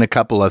 maybe even a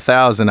couple of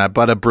thousand.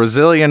 But a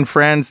Brazilian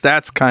friends,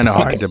 that's kind of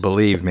hard to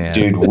believe, man.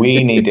 Dude,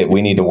 we need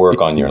to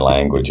work on your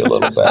language a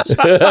little bit.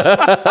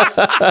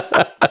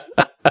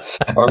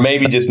 Or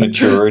maybe just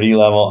maturity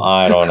level.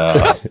 I don't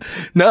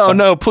know.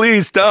 No,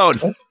 please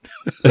don't.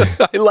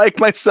 I like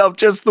myself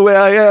just the way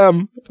I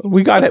am.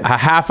 We got a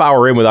half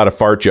hour in without a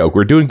fart joke.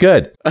 We're doing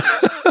good.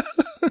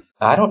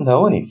 I don't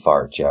know any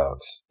fart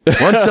jokes.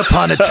 Once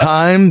upon a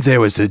time, there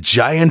was a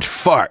giant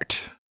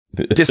fart.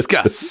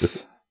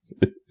 Discuss.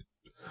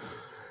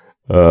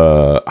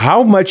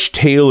 How much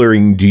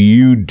tailoring do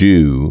you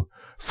do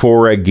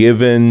for a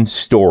given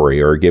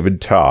story or a given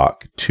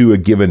talk to a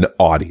given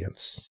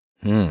audience?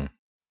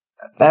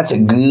 That's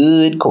a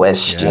good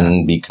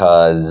question,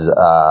 because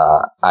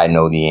I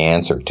know the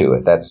answer to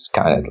it. That's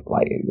kind of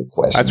like the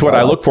question. That's what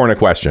I look for in a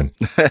question.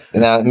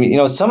 Now,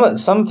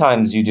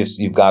 sometimes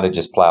you've got to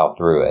just plow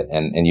through it,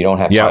 and you don't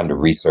have time to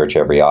research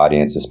every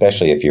audience,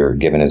 especially if you're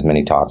given as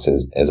many talks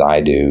as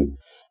I do.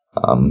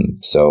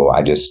 So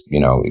I just,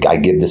 I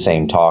give the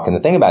same talk. And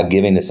the thing about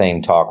giving the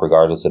same talk,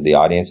 regardless of the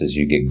audience, is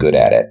you get good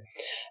at it.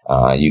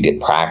 You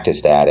get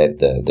practiced at it.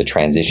 The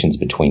transitions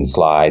between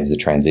slides, the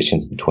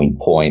transitions between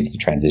points, the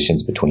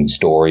transitions between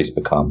stories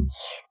become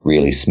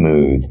really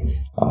smooth.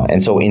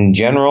 And so in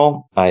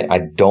general, I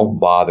don't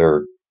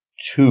bother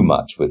too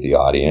much with the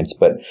audience,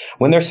 but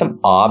when there's some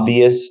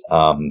obvious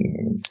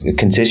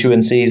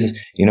constituencies,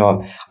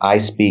 I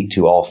speak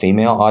to all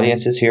female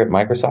audiences here at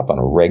Microsoft on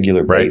a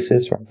regular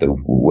basis. Right? The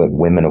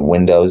women of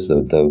Windows,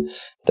 the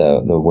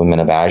women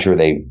of Azure,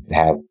 they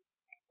have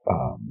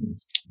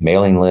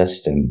mailing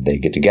lists, and they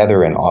get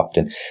together, and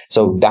often,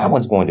 so that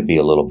one's going to be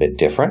a little bit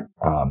different.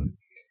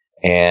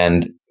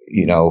 And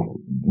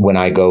when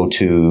I go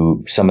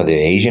to some of the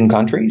Asian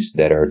countries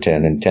that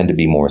tend to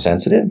be more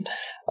sensitive,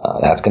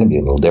 that's going to be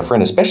a little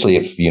different, especially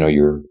if,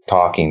 you're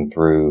talking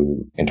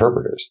through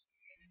interpreters.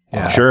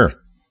 Yeah, sure.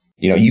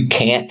 You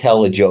can't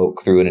tell a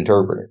joke through an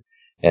interpreter.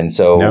 And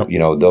so,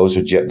 Nope.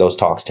 Those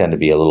talks tend to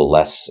be a little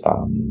less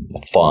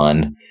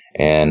fun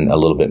and a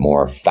little bit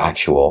more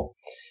factual.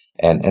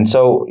 And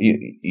so,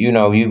 we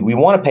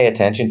want to pay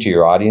attention to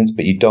your audience,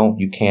 but you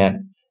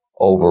can't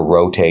over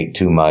rotate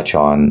too much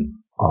on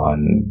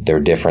their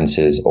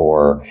differences,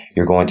 or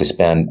you're going to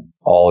spend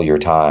all your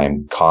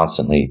time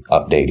constantly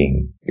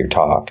updating your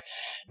talk.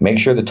 Make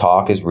sure the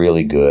talk is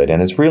really good,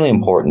 and it's really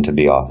important to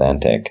be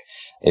authentic.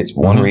 It's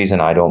one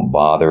reason I don't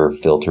bother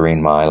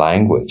filtering my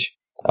language.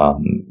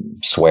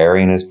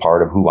 Swearing is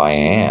part of who I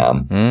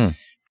am.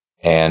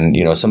 And,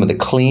 some of the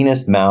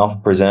cleanest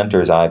mouth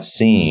presenters I've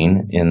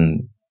seen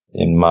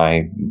in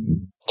my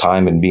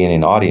time in being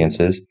in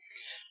audiences,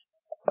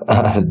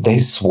 they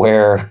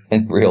swear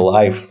in real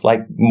life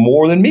like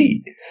more than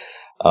me.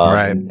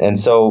 Right. And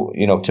so,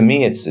 to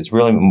me, it's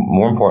really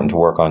more important to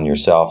work on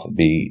yourself,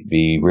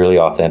 be really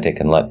authentic,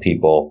 and let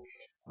people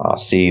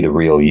see the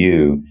real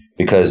you,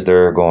 because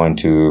they're going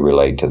to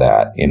relate to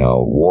that,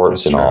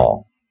 warts and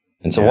all.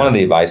 And so one of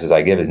the advices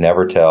I give is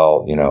never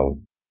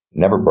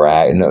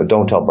brag. No,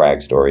 don't tell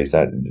brag stories,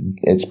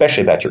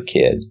 especially about your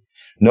kids.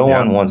 No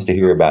one wants to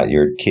hear about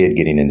your kid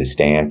getting into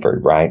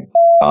Stanford, right?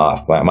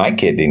 Off. My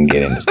kid didn't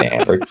get into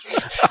Stanford.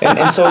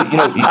 and so,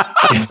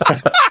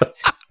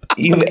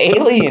 you've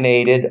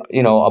alienated,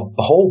 a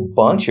whole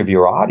bunch of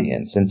your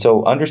audience. And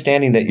so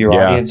understanding that your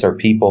audience are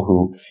people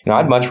who,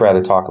 I'd much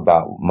rather talk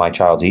about my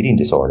child's eating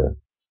disorder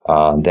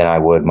than I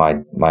would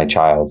my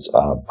child's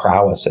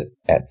prowess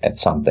at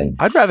something.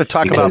 I'd rather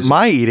talk about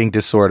my eating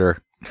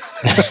disorder.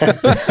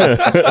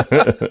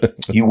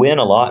 You win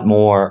a lot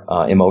more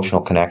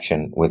emotional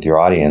connection with your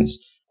audience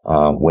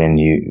when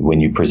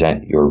you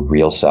present your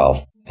real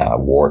self,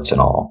 warts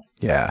and all.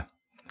 Yeah,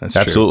 that's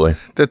absolutely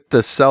true.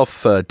 The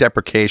self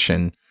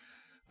deprecation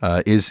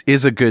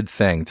is a good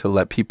thing, to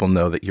let people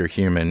know that you're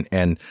human.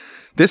 And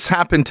this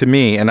happened to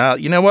me, and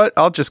you know what?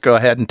 I'll just go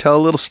ahead and tell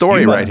a little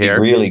story right here.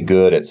 You're really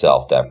good at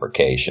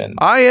self-deprecation.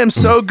 I am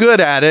so good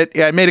at it.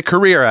 I made a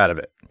career out of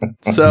it.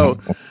 So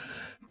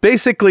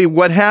basically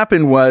what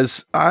happened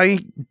was I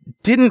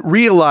didn't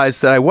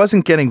realize that I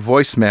wasn't getting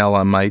voicemail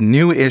on my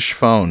new-ish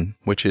phone,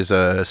 which is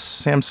a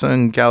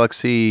Samsung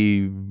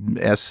Galaxy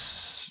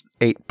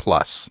S8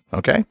 Plus,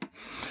 okay?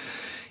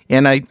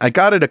 And I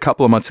got it a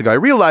couple of months ago. I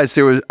realized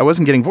I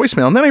wasn't getting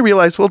voicemail, and then I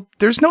realized, well,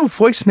 there's no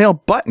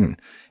voicemail button.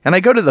 And I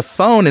go to the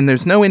phone, and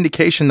there's no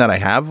indication that I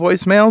have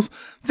voicemails.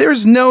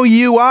 There's no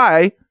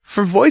UI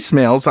for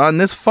voicemails on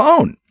this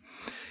phone.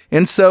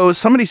 And so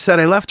somebody said,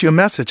 I left you a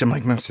message. I'm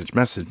like, message.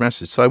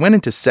 So I went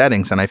into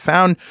settings, and I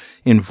found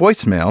in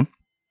voicemail,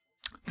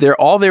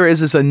 all there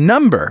is a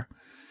number,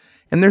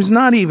 and there's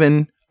not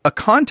even a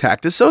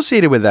contact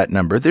associated with that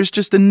number. There's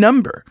just a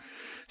number.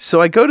 So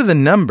I go to the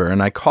number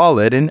and I call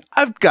it, and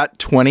I've got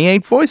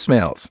 28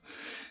 voicemails.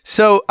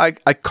 So I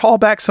call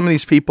back some of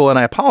these people and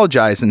I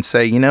apologize and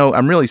say,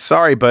 I'm really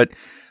sorry, but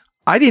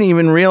I didn't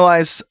even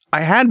realize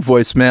I had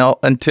voicemail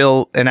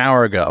until an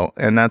hour ago.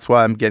 And that's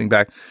why I'm getting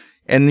back.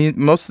 And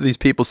most of these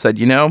people said,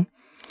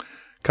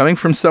 coming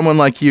from someone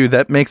like you,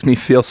 that makes me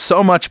feel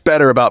so much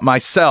better about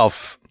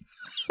myself.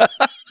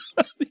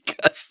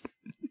 Because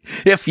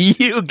if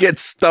you get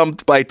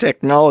stumped by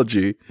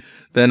technology,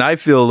 then I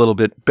feel a little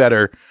bit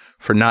better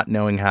for not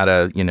knowing how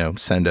to,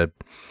 send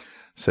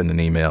an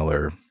email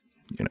or,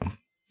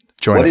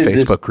 join a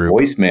Facebook group.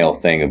 What is this voicemail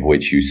thing of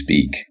which you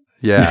speak?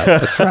 Yeah,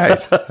 that's right.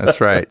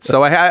 That's right.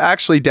 So I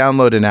actually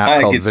download an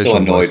app called Visual I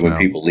get so annoyed voicemail. when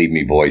people leave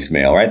me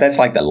voicemail, right? That's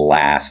like the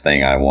last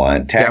thing I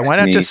want. Text why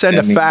not me, just send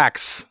a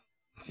fax?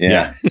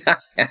 Yeah.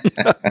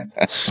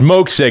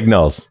 Smoke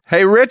signals.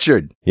 Hey,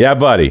 Richard. Yeah,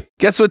 buddy.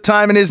 Guess what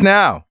time it is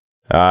now?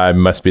 It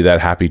must be that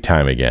happy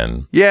time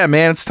again. Yeah,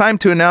 man. It's time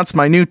to announce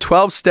my new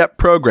 12-step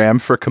program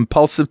for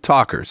compulsive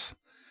talkers.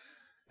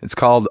 It's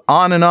called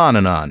On and On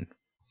and On.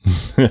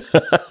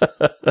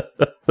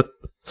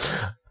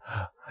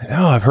 I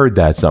know I've heard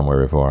that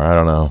somewhere before. I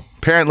don't know.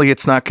 Apparently,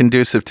 it's not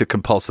conducive to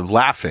compulsive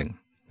laughing,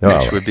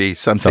 which would be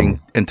something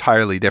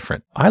entirely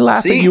different. I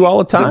laugh at you all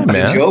the time,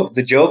 man.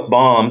 The joke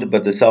bombed,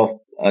 but the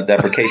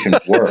self-deprecation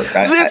worked.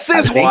 This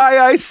is why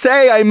I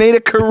say I made a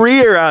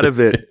career out of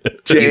it,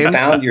 James. You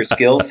found your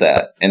skill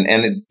set, and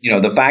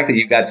the fact that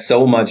you got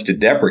so much to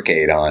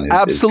deprecate on is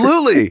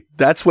absolutely.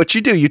 That's what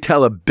you do. You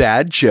tell a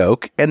bad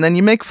joke, and then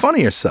you make fun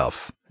of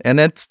yourself, and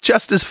it's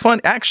just as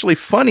fun, actually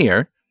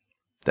funnier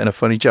than a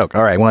funny joke.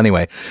 All right. Well,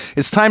 anyway,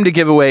 it's time to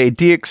give away a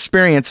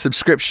DXperience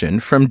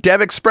subscription from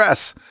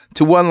DevExpress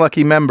to one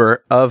lucky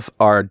member of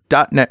our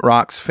 .NET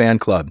Rocks fan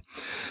club.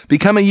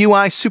 Become a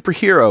UI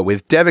superhero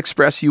with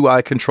DevExpress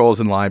UI controls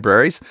and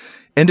libraries,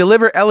 and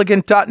deliver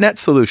elegant .NET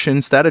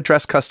solutions that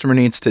address customer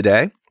needs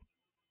today.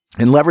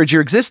 and leverage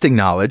your existing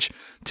knowledge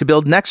to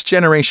build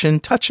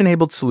next-generation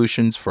touch-enabled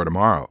solutions for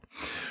tomorrow.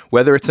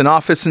 Whether it's an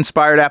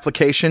Office-inspired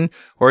application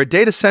or a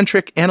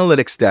data-centric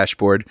analytics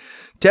dashboard,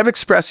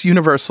 DevExpress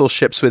Universal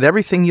ships with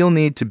everything you'll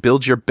need to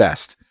build your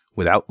best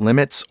without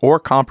limits or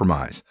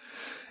compromise.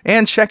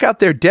 And check out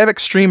their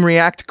DevExtreme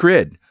React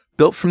Grid,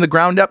 built from the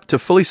ground up to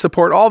fully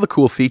support all the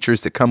cool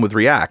features that come with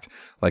React,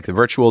 like the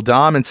virtual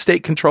DOM and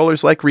state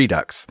controllers like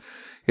Redux.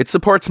 It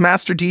supports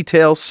master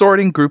detail,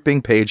 sorting,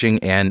 grouping, paging,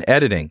 and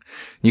editing.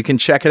 You can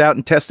check it out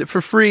and test it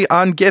for free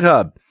on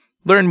GitHub.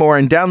 Learn more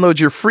and download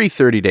your free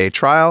 30-day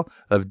trial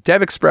of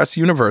DevExpress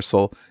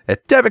Universal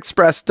at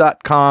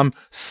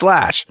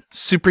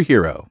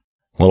devexpress.com/superhero.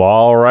 Well,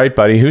 all right,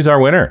 buddy. Who's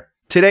our winner?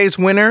 Today's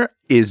winner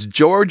is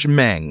George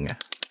Meng.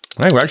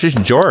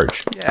 Congratulations,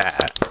 George.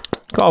 Yeah.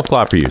 Golf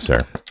clap for you, sir.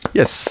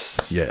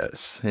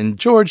 Yes. And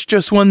George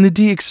just won the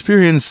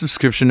D-Experience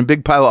subscription, a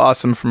big pile of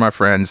awesome from our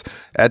friends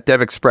at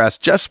DevExpress,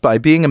 just by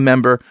being a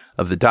member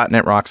of the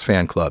 .NET Rocks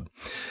fan club.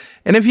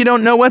 And if you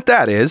don't know what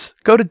that is,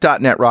 go to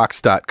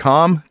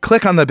 .NETRocks.com,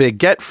 click on the big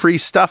Get Free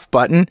Stuff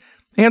button,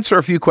 answer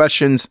a few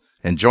questions,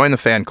 and join the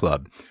fan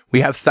club.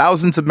 We have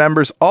thousands of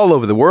members all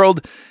over the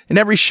world, and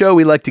every show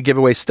we like to give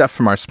away stuff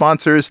from our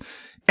sponsors,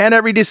 and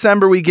every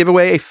December we give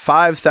away a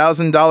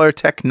 $5,000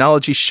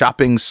 technology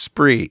shopping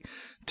spree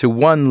to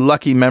one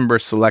lucky member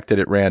selected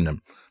at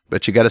random.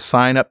 But you got to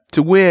sign up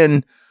to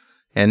win.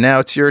 And now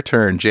it's your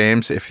turn,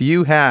 James. If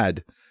you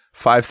had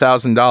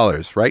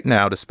 $5,000 right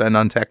now to spend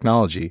on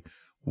technology,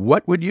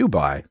 what would you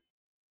buy?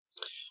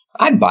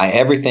 I'd buy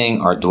everything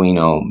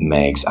Arduino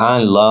makes. I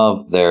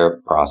love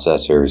their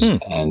processors,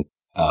 and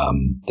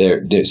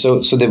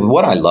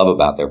what I love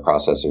about their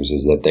processors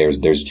is that there's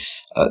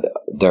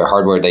their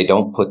hardware. They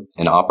don't put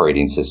an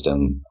operating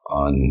system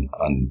on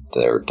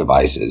their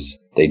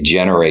devices. They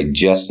generate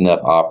just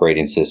enough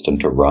operating system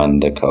to run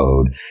the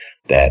code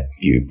that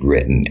you've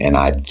written, and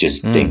I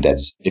just think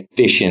that's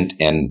efficient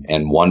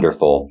and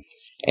wonderful,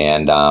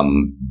 and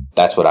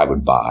that's what I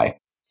would buy.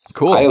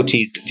 Cool.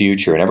 IoT is the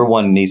future, and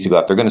everyone needs to go.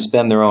 If they're going to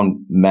spend their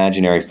own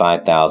imaginary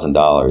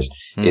 $5,000,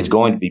 it's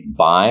going to be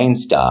buying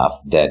stuff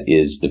that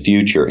is the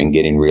future and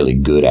getting really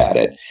good at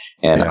it.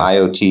 And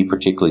IoT,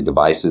 particularly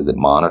devices that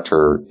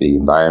monitor the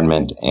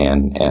environment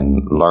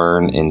and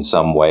learn in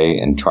some way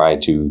and try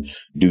to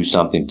do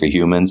something for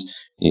humans,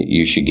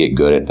 you should get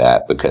good at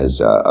that,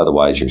 because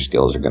otherwise your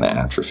skills are going to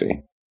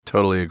atrophy.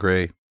 Totally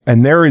agree.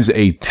 And there is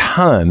a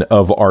ton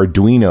of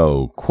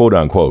Arduino, quote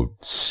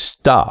unquote,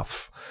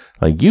 stuff.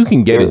 Like, you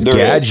can get as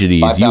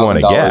gadgety as you want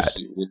to get.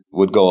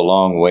 Would go a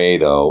long way,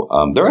 though.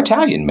 They're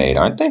Italian made,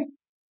 aren't they?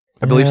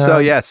 I believe so,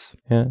 yes.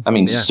 Yeah. I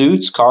mean,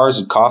 suits, cars,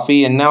 and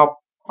coffee, and now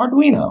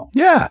Arduino.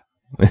 Yeah.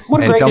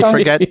 What a and great don't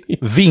company. forget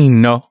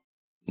Vino.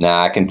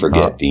 Nah, I can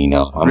forget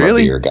Vino. I'm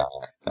really? a beer guy.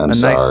 I'm a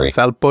sorry. Nice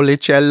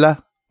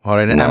Valpolicella or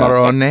an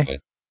Amarone.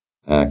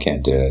 I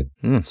can't do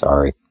it.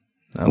 Sorry.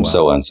 Oh, I'm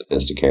so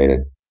unsophisticated.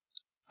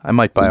 I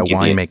might buy a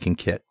winemaking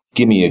kit.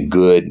 Give me a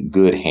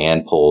good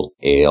hand-pulled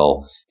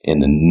ale in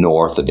the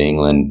north of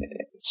England.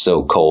 It's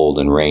so cold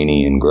and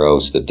rainy and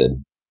gross that the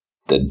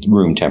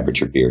room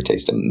temperature beer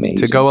tastes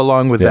amazing. To go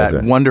along with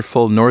that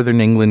wonderful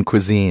Northern England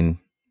cuisine.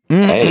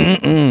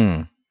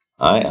 Hey,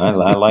 I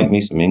like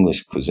me some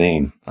English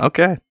cuisine.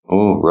 Okay.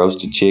 Ooh,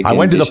 roasted chicken. I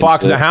went to the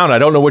Fox and the Hound. I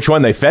don't know which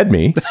one they fed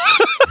me.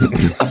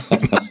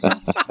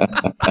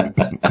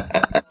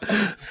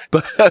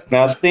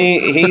 Now, see,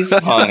 he's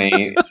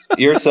funny.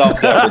 You're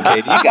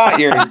self-deprecating.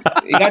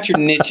 You got your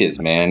niches,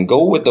 man.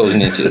 Go with those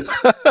niches.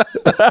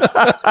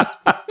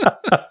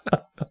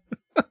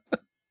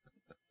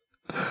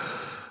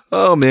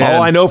 Oh, man.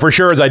 All I know for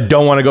sure is I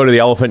don't want to go to the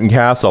Elephant and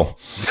Castle.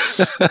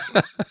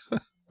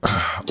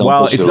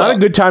 Well, it's not a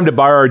good time to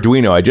buy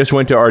Arduino. I just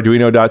went to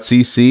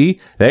arduino.cc.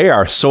 They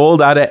are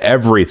sold out of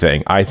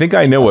everything. I think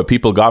I know what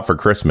people got for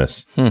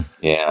Christmas.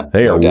 Yeah.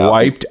 They are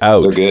wiped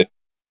out. They're good.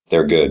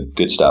 They're good.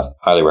 Good stuff.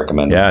 Highly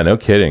recommend them. Yeah, no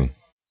kidding.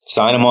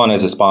 Sign them on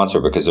as a sponsor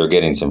because they're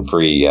getting some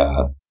free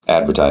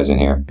advertising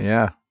here.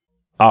 Yeah.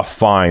 A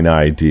fine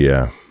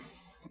idea.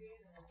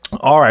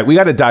 All right, we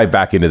got to dive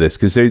back into this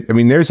because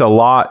there's a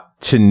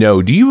lot to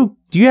know. Do you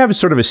have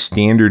sort of a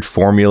standard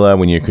formula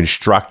when you're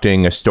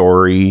constructing a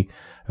story?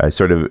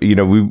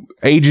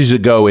 Ages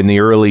ago in the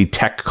early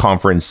tech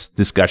conference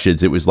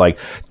discussions, it was like,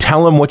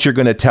 tell them what you're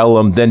going to tell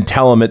them, then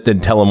tell them it, then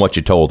tell them what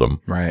you told them.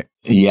 Right.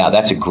 Yeah,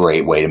 that's a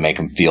great way to make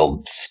them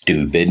feel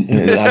stupid.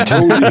 I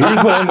told you,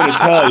 here's what I'm going to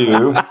tell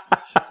you.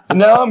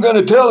 Now I'm going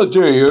to tell it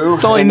to you.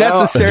 It's only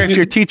necessary if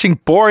you're teaching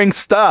boring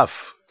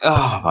stuff.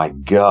 Oh, my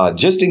God.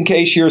 Just in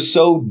case you're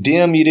so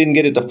dim you didn't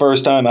get it the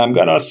first time, I'm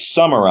going to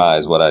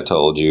summarize what I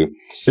told you.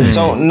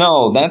 So,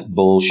 no, that's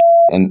bullshit.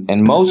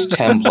 And most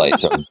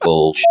templates are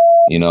bullshit.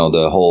 You know,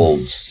 the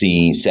whole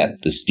scene,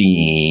 set the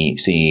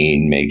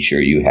scene, make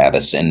sure you have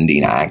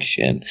ascending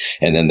action,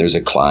 and then there's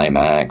a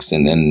climax,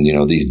 and then,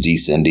 these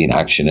descending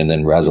action, and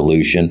then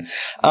resolution.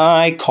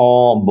 I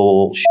call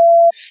bullshit.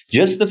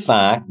 Just the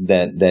fact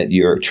that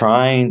you're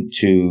trying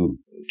to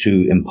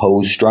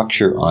impose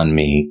structure on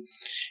me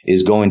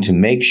is going to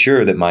make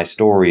sure that my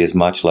story is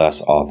much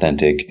less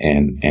authentic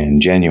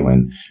and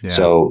genuine. Yeah.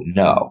 So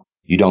no,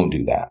 you don't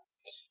do that.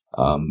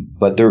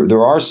 But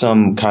there are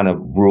some kind of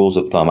rules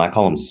of thumb. I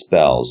call them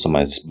spells. So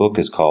my book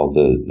is called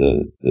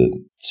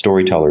the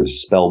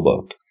Storytellers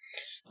Spellbook.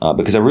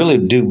 Because I really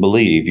do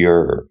believe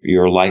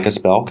you're like a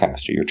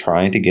spellcaster. You're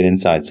trying to get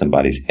inside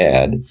somebody's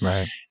head.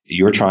 Right.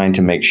 You're trying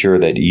to make sure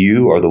that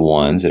you are the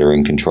ones that are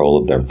in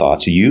control of their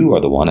thoughts. You are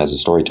the one, as a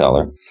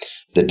storyteller,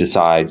 that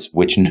decides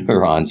which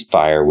neurons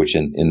fire which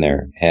in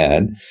their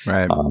head,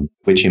 right.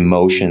 Which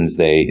emotions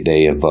they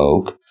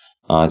evoke.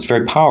 It's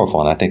very powerful,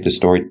 and I think the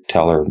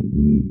storyteller,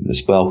 the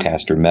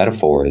spellcaster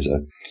metaphor is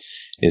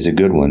a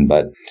good one.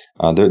 But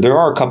there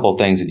are a couple of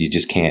things that you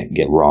just can't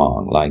get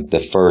wrong, like the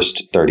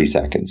first 30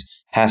 seconds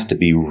has to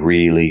be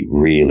really,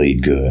 really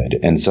good.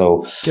 And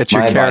so get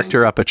your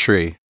character up a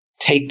tree.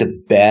 Take the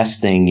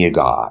best thing you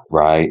got,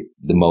 right?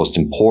 The most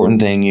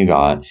important thing you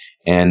got,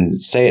 and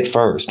say it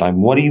first.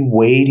 What are you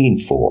waiting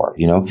for?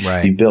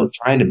 Right.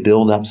 Trying to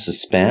build up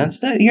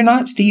suspense. You're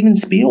not Steven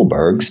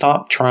Spielberg.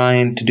 Stop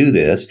trying to do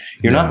this.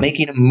 You're not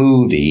making a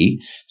movie.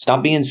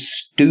 Stop being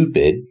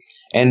stupid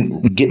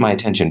and get my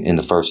attention in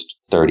the first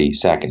 30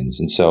 seconds.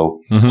 And so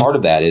part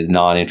of that is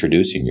not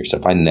introducing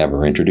yourself. I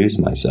never introduce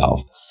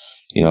myself.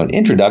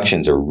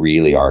 Introductions are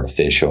really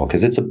artificial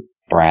because it's a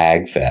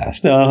brag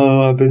fest.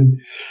 Oh, I've been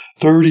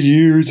 30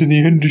 years in the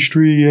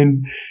industry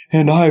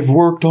and I've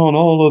worked on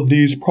all of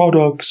these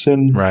products.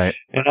 And, right.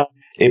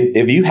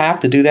 If you have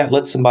to do that,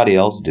 let somebody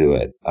else do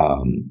it.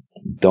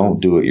 Don't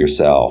do it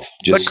yourself.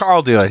 Let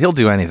Carl do it. He'll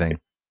do anything.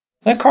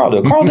 Let Carl do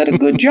it. Carl did a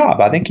good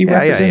job. I think he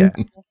represented.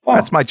 Yeah. Well.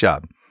 That's my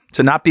job,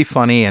 to not be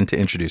funny and to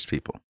introduce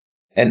people.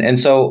 And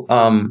so,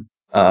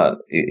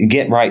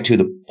 get right to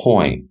the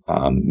point.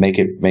 Make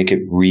it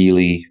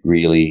really,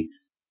 really,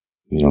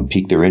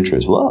 pique their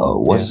interest.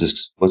 Whoa, what's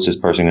this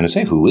person going to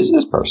say? Who is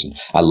this person?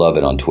 I love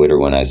it on Twitter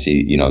when I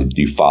see,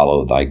 you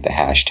follow like the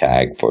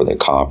hashtag for the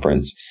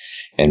conference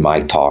and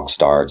my talk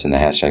starts and the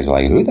hashtags are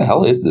like, who the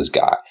hell is this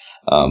guy?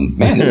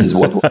 Man, this is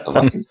what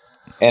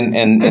and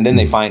then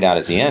they find out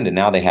at the end, and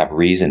now they have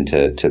reason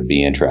to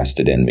be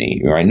interested in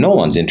me, right? No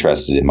one's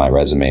interested in my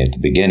resume at the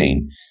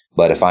beginning.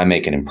 But if I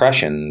make an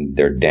impression,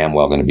 they're damn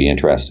well going to be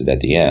interested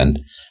at the end.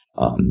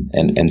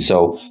 And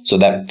so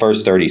that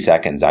first 30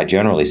 seconds, I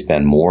generally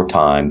spend more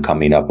time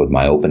coming up with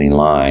my opening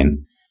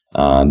line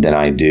than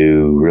I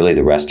do really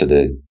the rest of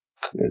the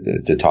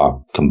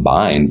talk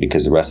combined,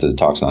 because the rest of the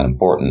talk's not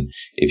important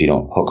if you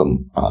don't hook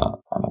them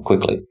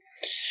quickly.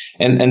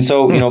 And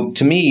so,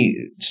 to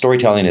me,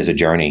 storytelling is a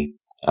journey.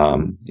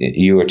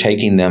 You are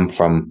taking them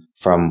from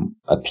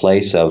a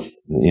place of,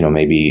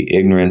 maybe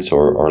ignorance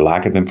or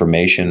lack of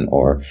information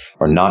or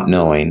not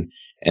knowing.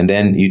 And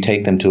then you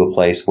take them to a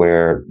place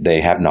where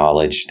they have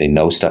knowledge. They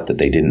know stuff that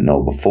they didn't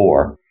know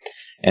before.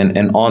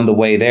 And on the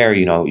way there,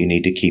 you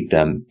need to keep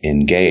them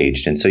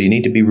engaged. And so you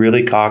need to be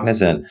really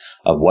cognizant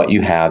of what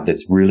you have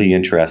that's really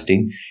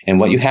interesting and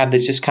what you have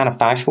that's just kind of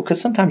factual, because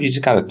sometimes you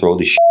just got to throw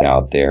the shit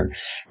out there,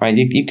 right?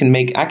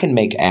 I can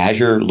make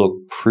Azure look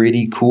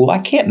pretty cool. I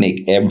can't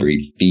make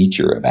every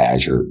feature of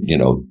Azure,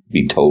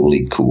 be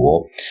totally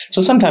cool.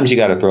 So sometimes you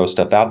got to throw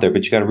stuff out there,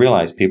 but you got to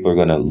realize people are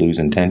going to lose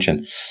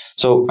intention.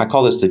 So I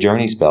call this the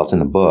journey spell. It's in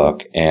the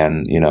book.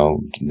 And,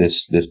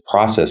 this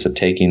process of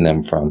taking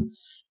them from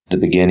the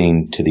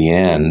beginning to the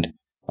end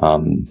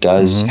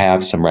does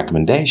have some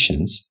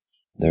recommendations.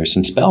 There are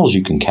some spells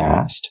you can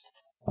cast,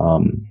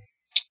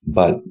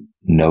 but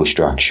no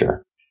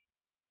structure.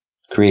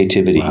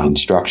 Creativity and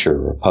structure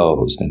are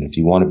opposed. And if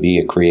you want to be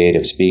a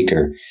creative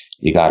speaker,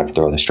 you got to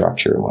throw the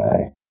structure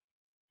away.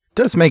 It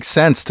does make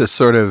sense to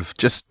sort of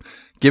just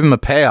give them a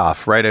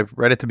payoff right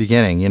at the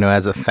beginning.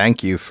 As a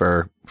thank you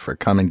for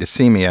coming to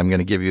see me, I'm going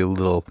to give you a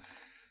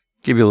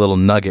little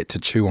nugget to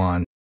chew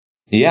on.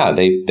 Yeah,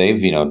 they've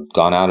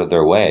gone out of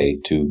their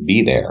way to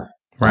be there.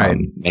 Right.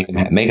 Make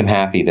them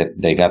happy that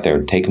they got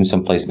there. Take them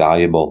someplace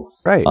valuable.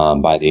 Right.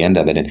 By the end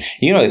of it, and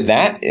if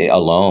that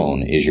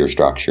alone is your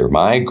structure,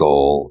 my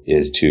goal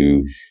is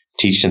to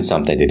teach them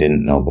something they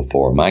didn't know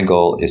before. My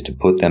goal is to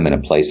put them in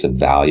a place of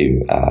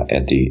value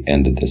at the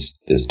end of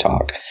this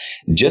talk.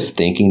 Just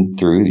thinking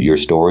through your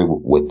story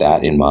with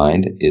that in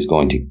mind is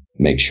going to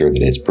make sure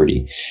that it's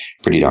pretty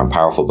darn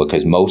powerful,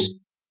 because most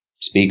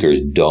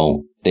speakers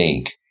don't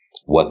think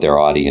what their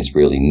audience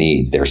really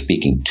needs. They're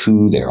speaking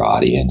to their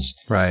audience,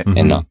 right,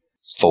 and not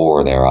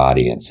for their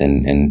audience.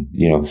 And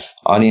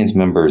audience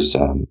members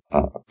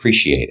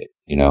appreciate it.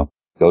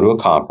 Go to a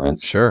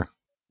conference, sure,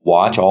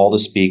 watch all the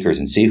speakers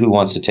and see who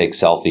wants to take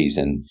selfies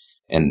and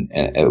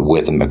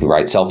with them.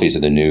 Right, selfies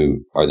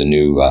are the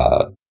new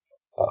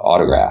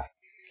autograph.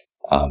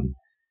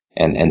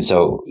 And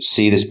so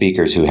see the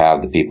speakers who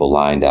have the people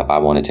lined up. I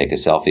want to take a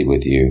selfie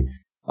with you.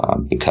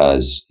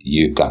 Because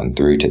you've gotten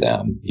through to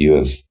them. You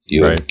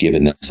have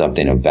given them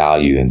something of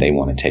value, and they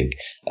want to take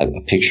a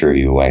picture of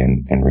you away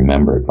and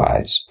remember it by.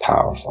 It's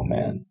powerful,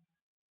 man.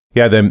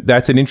 Yeah,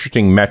 that's an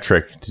interesting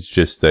metric. It's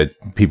just that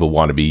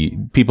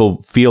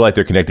people feel like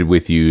they're connected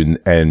with you,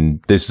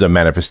 and this is a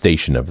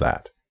manifestation of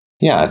that.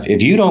 Yeah,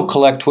 if you don't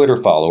collect Twitter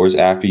followers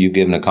after you've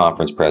given a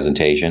conference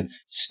presentation,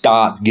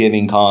 stop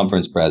giving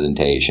conference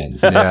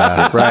presentations.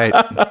 Yeah, right.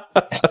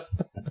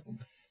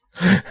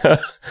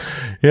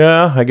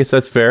 Yeah, I guess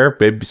that's fair.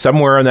 Maybe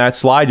somewhere on that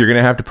slide, you're going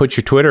to have to put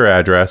your Twitter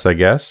address, I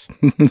guess.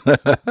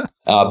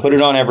 Put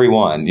it on every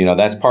one.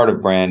 That's part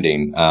of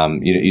branding.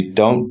 You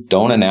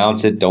don't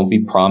announce it. Don't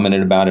be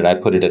prominent about it. I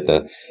put it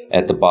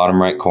at the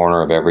bottom right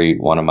corner of every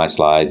one of my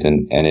slides,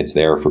 and it's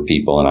there for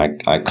people.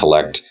 And I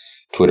collect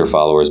Twitter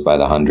followers by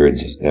the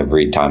hundreds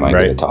every time I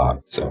give a talk.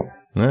 So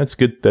that's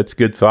good. That's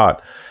good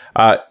thought.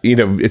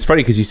 It's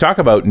funny because you talk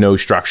about no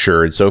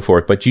structure and so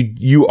forth, but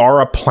you are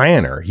a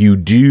planner. You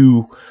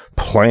do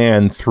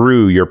plan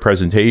through your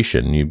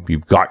presentation.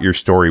 You've got your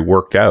story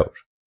worked out.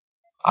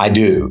 I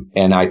do.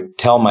 And I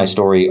tell my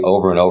story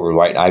over and over,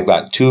 right? I've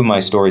got two of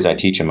my stories I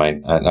teach in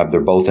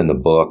they're both in the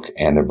book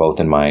and they're both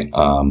in my,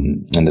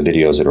 in the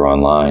videos that are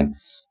online.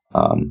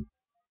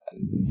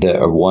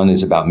 One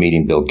is about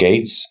meeting Bill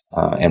Gates,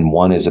 and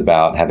one is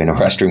about having a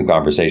restroom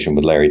conversation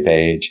with Larry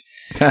Page.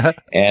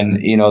 And,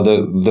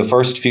 the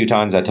first few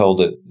times I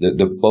told it,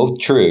 they're both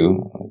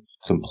true,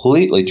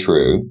 completely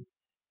true.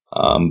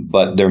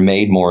 But they're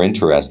made more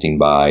interesting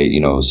by,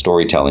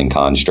 storytelling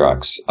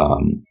constructs,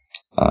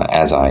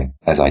 as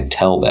I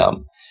tell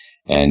them.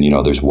 And,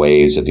 there's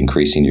ways of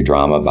increasing your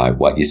drama by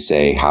what you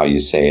say, how you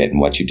say it, and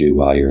what you do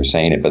while you're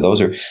saying it. But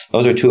those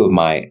are two of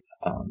my,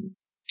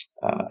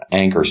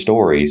 anchor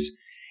stories.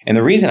 And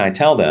the reason I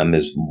tell them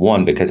is,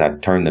 one, because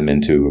I've turned them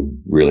into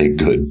really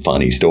good,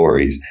 funny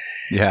stories.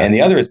 Yeah. And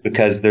the other is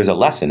because there's a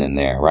lesson in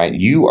there, right?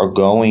 You are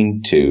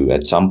going to,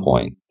 at some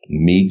point,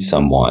 meet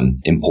someone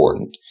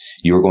important.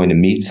 You are going to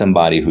meet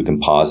somebody who can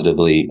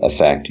positively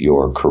affect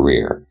your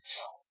career.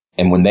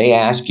 And when they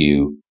ask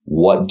you,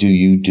 what do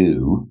you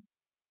do?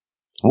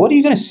 What are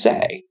you going to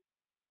say?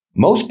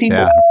 Most people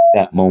have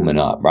that moment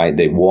up, right?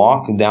 They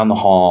walk down the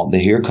hall.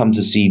 Here comes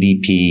the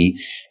CVP,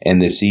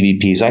 and the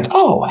CVP is like,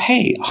 "Oh,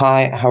 hey,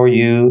 hi, how are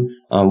you?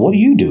 What do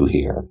you do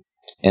here?"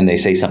 And they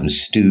say something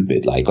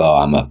stupid like, "Oh,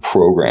 I'm a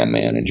program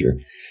manager."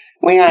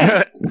 We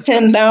have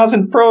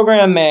 10,000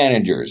 program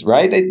managers,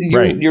 right?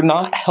 You're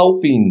not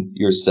helping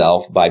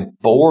yourself by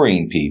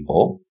boring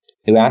people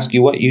who ask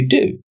you what you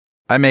do.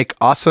 I make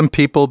awesome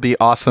people be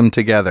awesome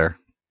together.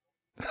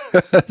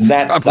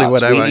 That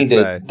sucks.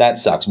 That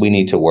sucks. We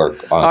need to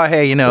work on. Oh,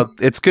 hey,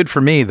 it's good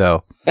for me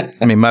though.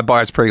 I mean, my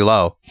bar's pretty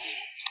low.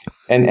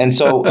 And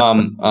so,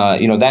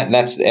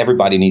 that's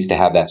everybody needs to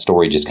have that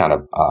story just kind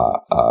of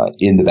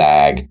in the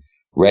bag,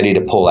 ready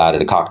to pull out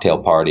at a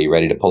cocktail party,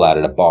 ready to pull out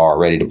at a bar,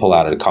 ready to pull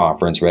out at a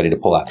conference, ready to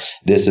pull out.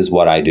 This is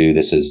what I do.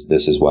 This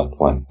is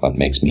what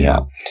makes me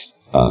up.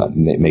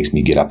 It makes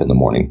me get up in the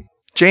morning.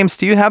 James,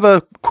 do you have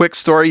a quick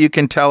story you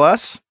can tell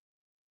us?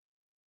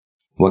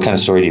 What kind of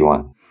story do you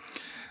want?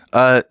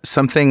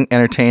 Something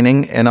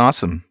entertaining and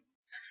awesome.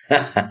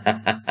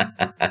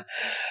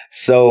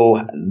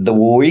 So the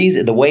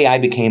way I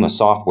became a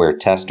software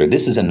tester,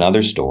 this is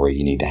another story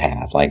you need to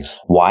have. Like,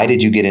 why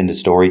did you get into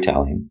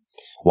storytelling?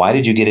 Why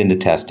did you get into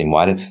testing?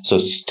 So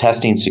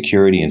testing,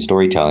 security, and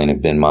storytelling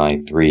have been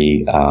my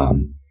three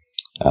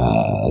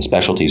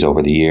specialties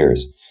over the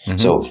years. Mm-hmm.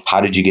 So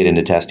how did you get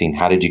into testing?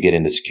 How did you get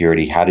into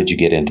security? How did you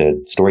get into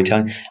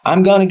storytelling?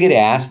 I'm going to get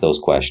asked those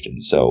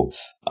questions. So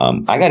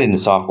I got into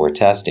software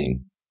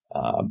testing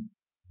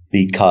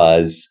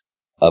because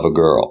of a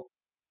girl.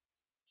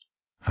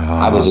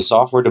 I was a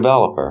software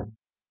developer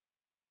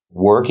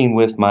working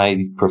with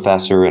my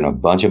professor and a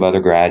bunch of other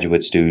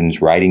graduate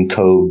students, writing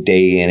code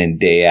day in and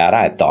day out.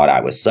 I thought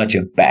I was such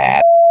a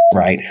bad,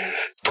 right?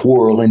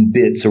 Twirling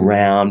bits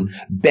around,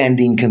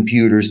 bending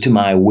computers to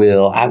my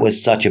will. I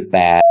was such a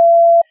bad.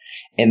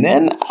 And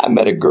then I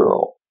met a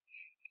girl,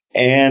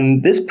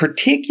 and this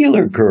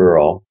particular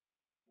girl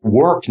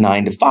worked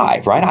 9 to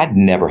 5, right? I'd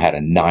never had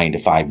a 9 to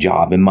 5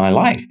 job in my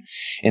life.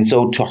 And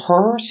so to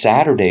her,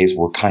 Saturdays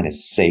were kind of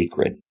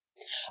sacred.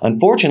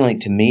 Unfortunately,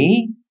 to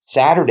me,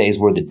 Saturdays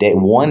were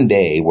one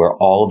day where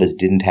all of us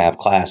didn't have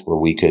class where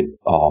we could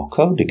all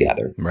code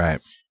together. Right.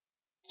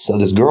 So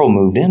this girl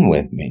moved in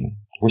with me.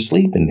 We're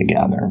sleeping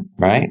together,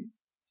 right?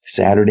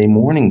 Saturday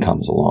morning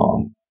comes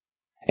along,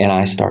 and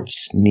I start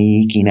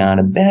sneaking out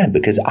of bed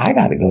because I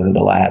got to go to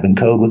the lab and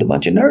code with a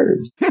bunch of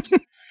nerds.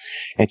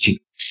 And she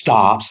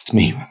stops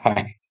me,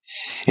 right?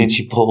 And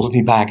she pulls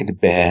me back into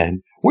bed.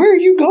 Where are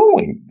you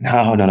going?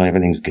 No,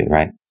 everything's good,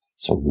 right?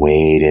 So I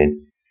waited.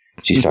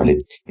 She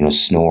started,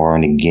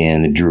 snoring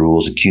again. The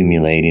drool's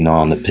accumulating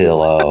on the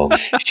pillow.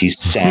 She's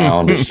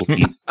sound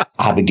asleep.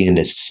 I begin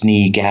to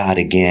sneak out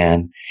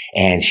again,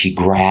 and she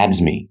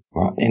grabs me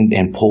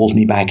and pulls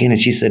me back in. And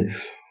she said,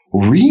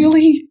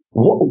 "Really?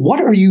 What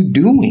are you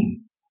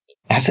doing?"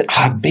 I said,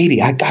 "Baby,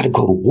 I got to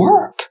go to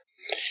work."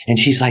 And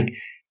she's like,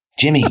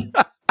 "Jimmy,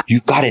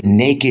 you've got a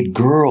naked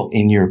girl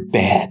in your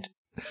bed."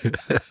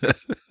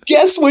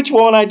 Guess which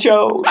one I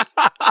chose?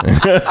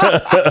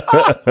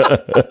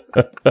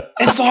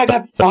 And so I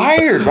got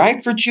fired,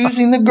 right, for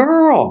choosing the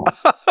girl,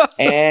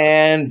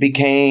 and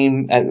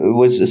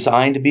was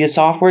assigned to be a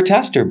software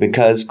tester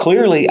because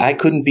clearly I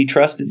couldn't be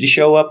trusted to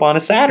show up on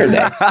a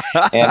Saturday.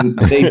 And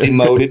they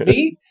demoted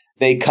me.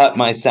 They cut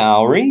my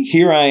salary.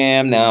 Here I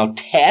am now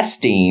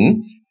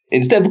testing.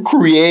 Instead of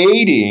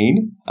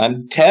creating,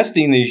 I'm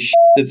testing the shit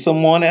that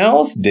someone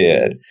else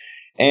did.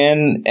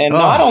 And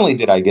not only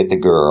did I get the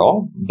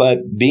girl, but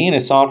being a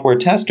software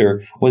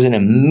tester was an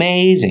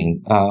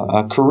amazing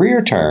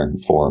career turn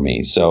for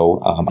me.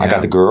 So I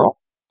got the girl,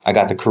 I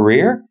got the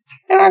career,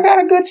 and I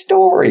got a good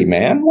story,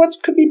 man. What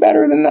could be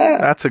better than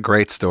that? That's a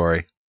great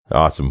story.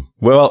 Awesome.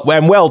 Well,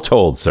 and well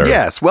told, sir.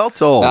 Yes, well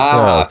told.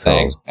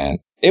 Thanks, man.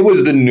 It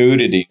was the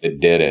nudity that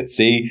did it.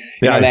 See,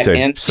 that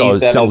NC-17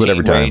 sells it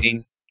every time.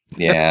 rating.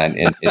 Yeah,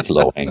 and it's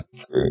low hanging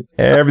fruit.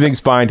 Everything's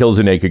fine till there's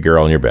a naked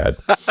girl in your bed.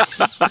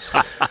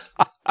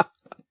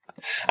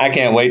 I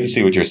can't wait to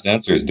see what your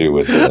sensors do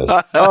with this.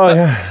 Oh,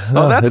 yeah.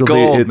 Oh, that's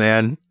gold,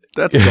 man.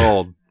 That's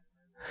gold.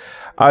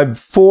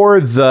 For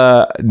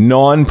the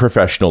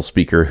non-professional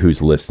speaker who's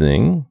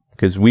listening,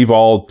 because we've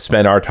all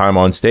spent our time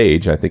on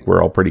stage, I think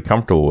we're all pretty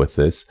comfortable with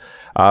this.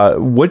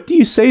 What do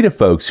you say to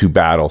folks who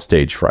battle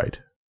stage fright?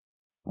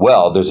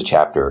 Well, there's a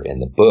chapter in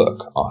the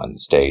book on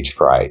stage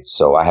fright,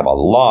 so I have a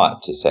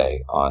lot to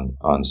say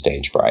on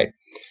stage fright.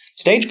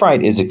 Stage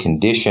fright is a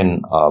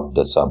condition of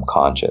the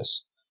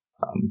subconscious.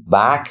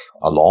 Back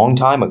a long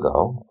time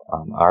ago,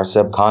 our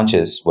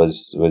subconscious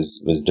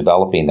was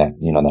developing that,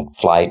 that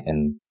flight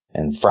and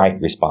fright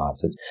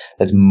response.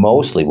 That's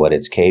mostly what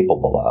it's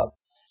capable of.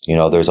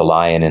 There's a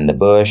lion in the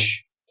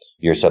bush.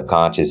 Your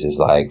subconscious is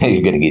like, hey,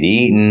 you're going to get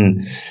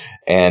eaten.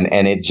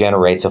 And it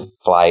generates a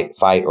fight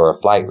or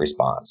a flight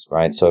response,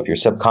 right? So if your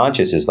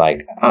subconscious is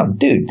like, oh,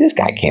 dude, this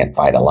guy can't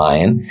fight a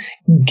lion,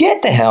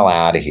 get the hell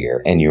out of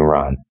here, and you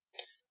run.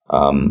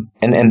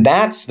 And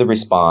that's the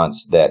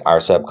response that our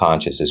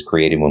subconscious is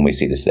creating when we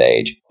see the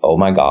stage. Oh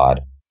my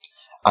God,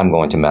 I'm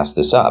going to mess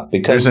this up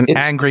because there's an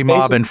angry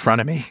mob in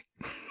front of me.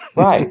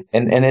 Right.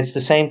 And it's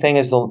the same thing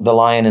as the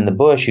lion in the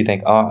bush. You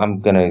think, oh,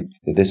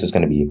 this is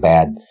going to be a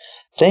bad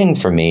thing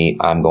for me.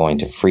 I'm going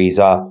to freeze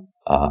up.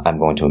 I'm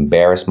going to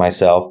embarrass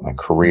myself. My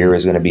career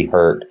is going to be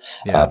hurt.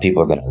 Yeah.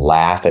 People are going to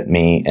laugh at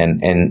me,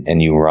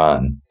 and you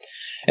run.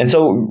 And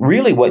so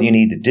really what you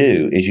need to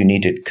do is you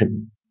need to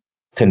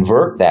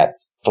convert that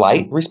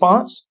flight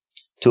response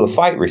to a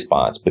fight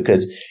response,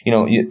 because,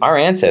 our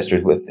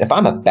ancestors, if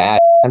I'm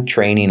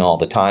training all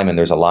the time and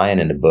there's a lion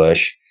in the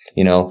bush,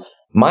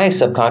 my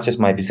subconscious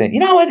might be saying,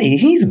 you know what,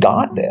 he's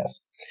got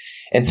this.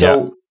 And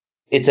so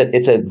it's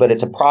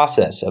a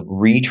process of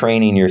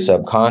retraining your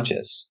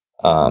subconscious,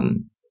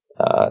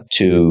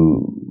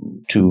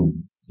 to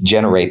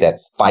generate that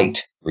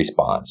fight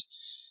response,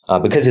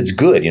 because it's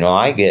good.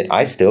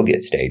 I still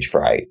get stage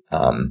fright,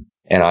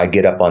 and I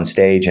get up on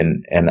stage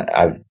and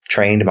I've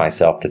trained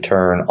myself to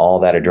turn all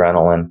that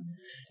adrenaline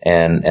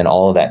and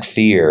all of that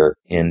fear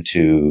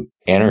into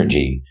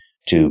energy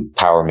to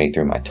power me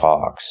through my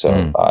talk.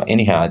 So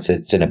anyhow,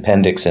 it's an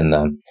appendix in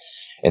the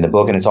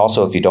book, and it's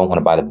also, if you don't want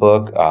to buy the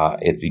book,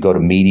 if you go to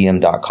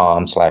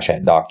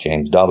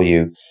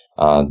medium.com/@DocJamesW.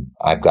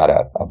 I've got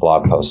a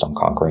blog post on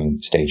conquering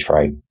stage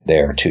fright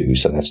there too.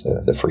 So that's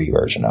the free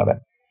version of it.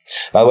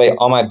 By the way,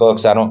 all my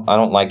books, I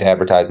don't like to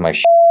advertise my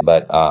shit,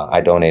 but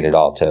I donate it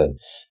all to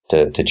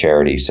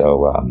charity.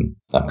 So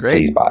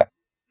please buy.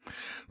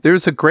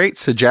 There's a great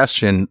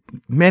suggestion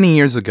many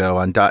years ago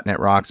on .NET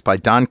Rocks by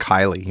Don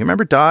Kiley. You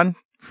remember Don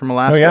from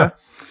Alaska? Oh, yeah.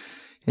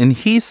 And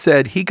he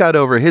said he got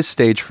over his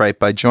stage fright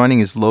by joining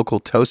his local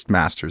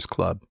Toastmasters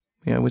club,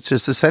 which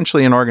is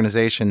essentially an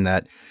organization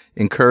that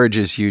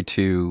encourages you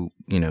to,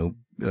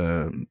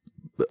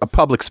 a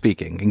public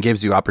speaking and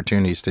gives you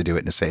opportunities to do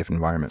it in a safe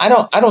environment. I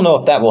don't know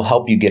if that will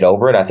help you get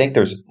over it. I think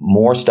there's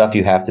more stuff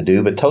you have to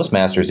do, but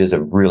Toastmasters is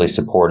a really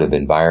supportive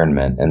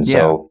environment. And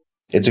so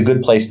it's a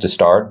good place to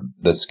start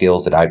the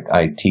skills that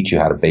I teach you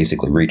how to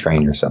basically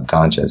retrain your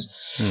subconscious.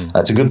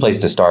 It's a good place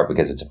to start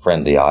because it's a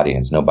friendly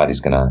audience.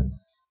 Nobody's going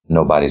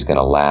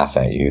to laugh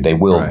at you. They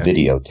will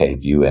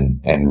videotape you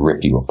and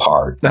rip you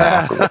apart.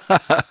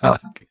 But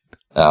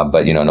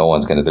no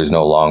one's going to, there's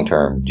no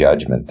long-term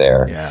judgment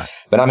there. Yeah.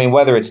 But I mean,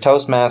 whether it's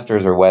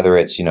Toastmasters or whether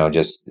it's,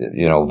 just,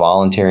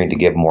 volunteering to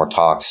give more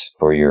talks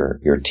for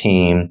your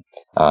team,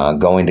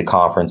 going to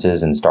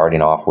conferences and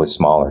starting off with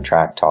smaller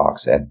track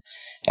talks at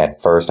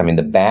first. I mean,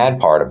 the bad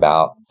part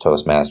about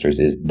Toastmasters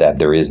is that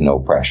there is no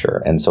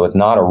pressure. And so it's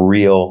not a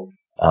real,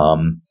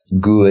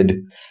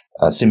 good,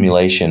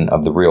 simulation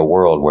of the real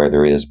world where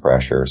there is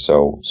pressure.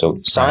 So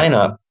sign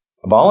up,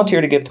 volunteer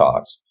to give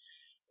talks.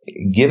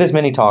 Give as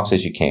many talks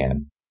as you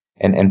can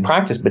and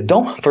practice, but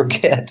don't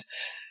forget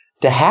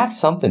to have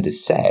something to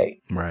say,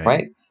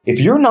 right? If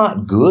you're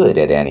not good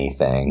at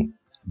anything,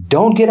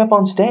 don't get up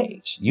on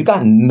stage. You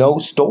got no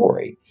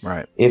story.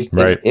 Right. If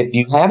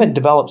you haven't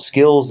developed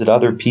skills that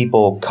other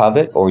people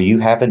covet, or you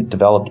haven't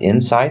developed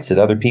insights that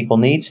other people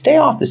need, stay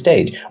off the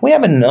stage. We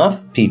have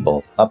enough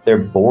people up there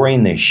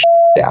boring the shit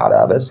out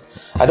of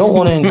us. I don't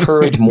want to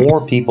encourage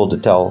more people to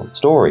tell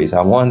stories.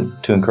 I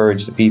want to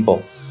encourage the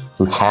people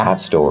who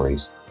have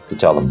stories to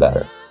tell them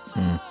better.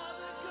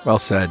 Well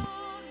said.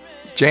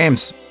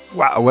 James,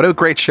 wow, what a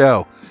great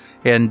show.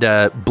 And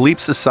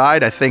bleeps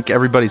aside, I think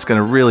everybody's going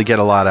to really get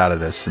a lot out of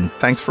this. And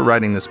thanks for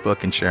writing this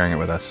book and sharing it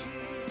with us.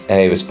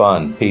 Hey, it was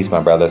fun. Peace,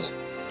 my brothers.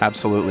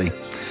 Absolutely.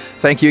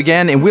 Thank you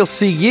again, and we'll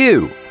see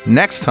you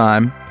next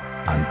time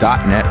on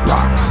 .NET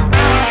Rocks.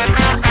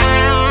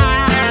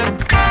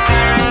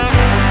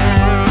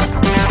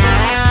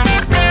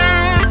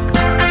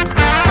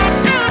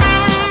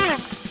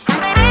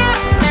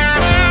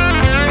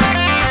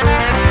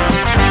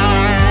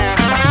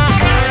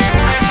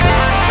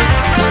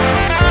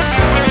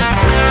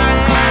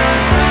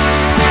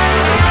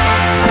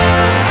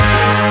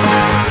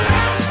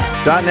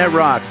 .NET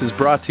Rocks is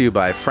brought to you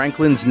by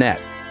Franklin's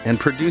Net and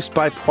produced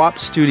by Pwop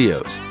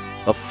Studios,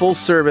 a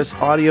full-service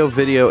audio,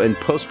 video, and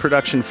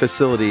post-production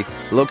facility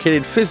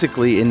located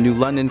physically in New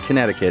London,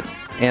 Connecticut,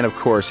 and of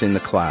course in the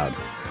cloud.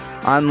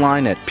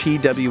 Online at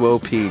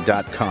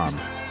pwop.com.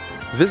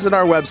 Visit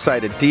our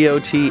website at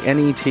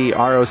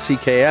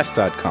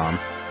dotnetrocks.com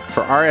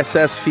for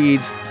RSS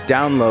feeds,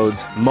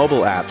 downloads,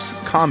 mobile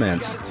apps,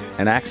 comments,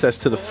 and access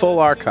to the full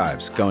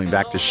archives going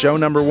back to show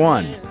number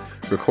 1,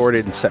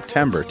 recorded in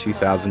September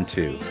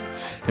 2002.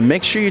 And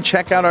make sure you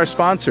check out our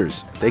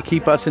sponsors. They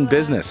keep us in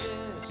business.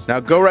 Now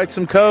go write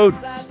some code.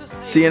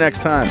 See you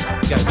next time.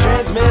 Got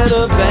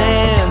transmitter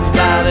banned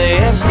by the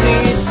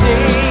FCC.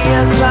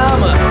 Yes,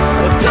 I'm a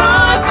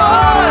toy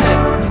boy.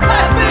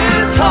 Life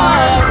is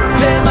hard.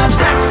 Pay my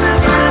taxes.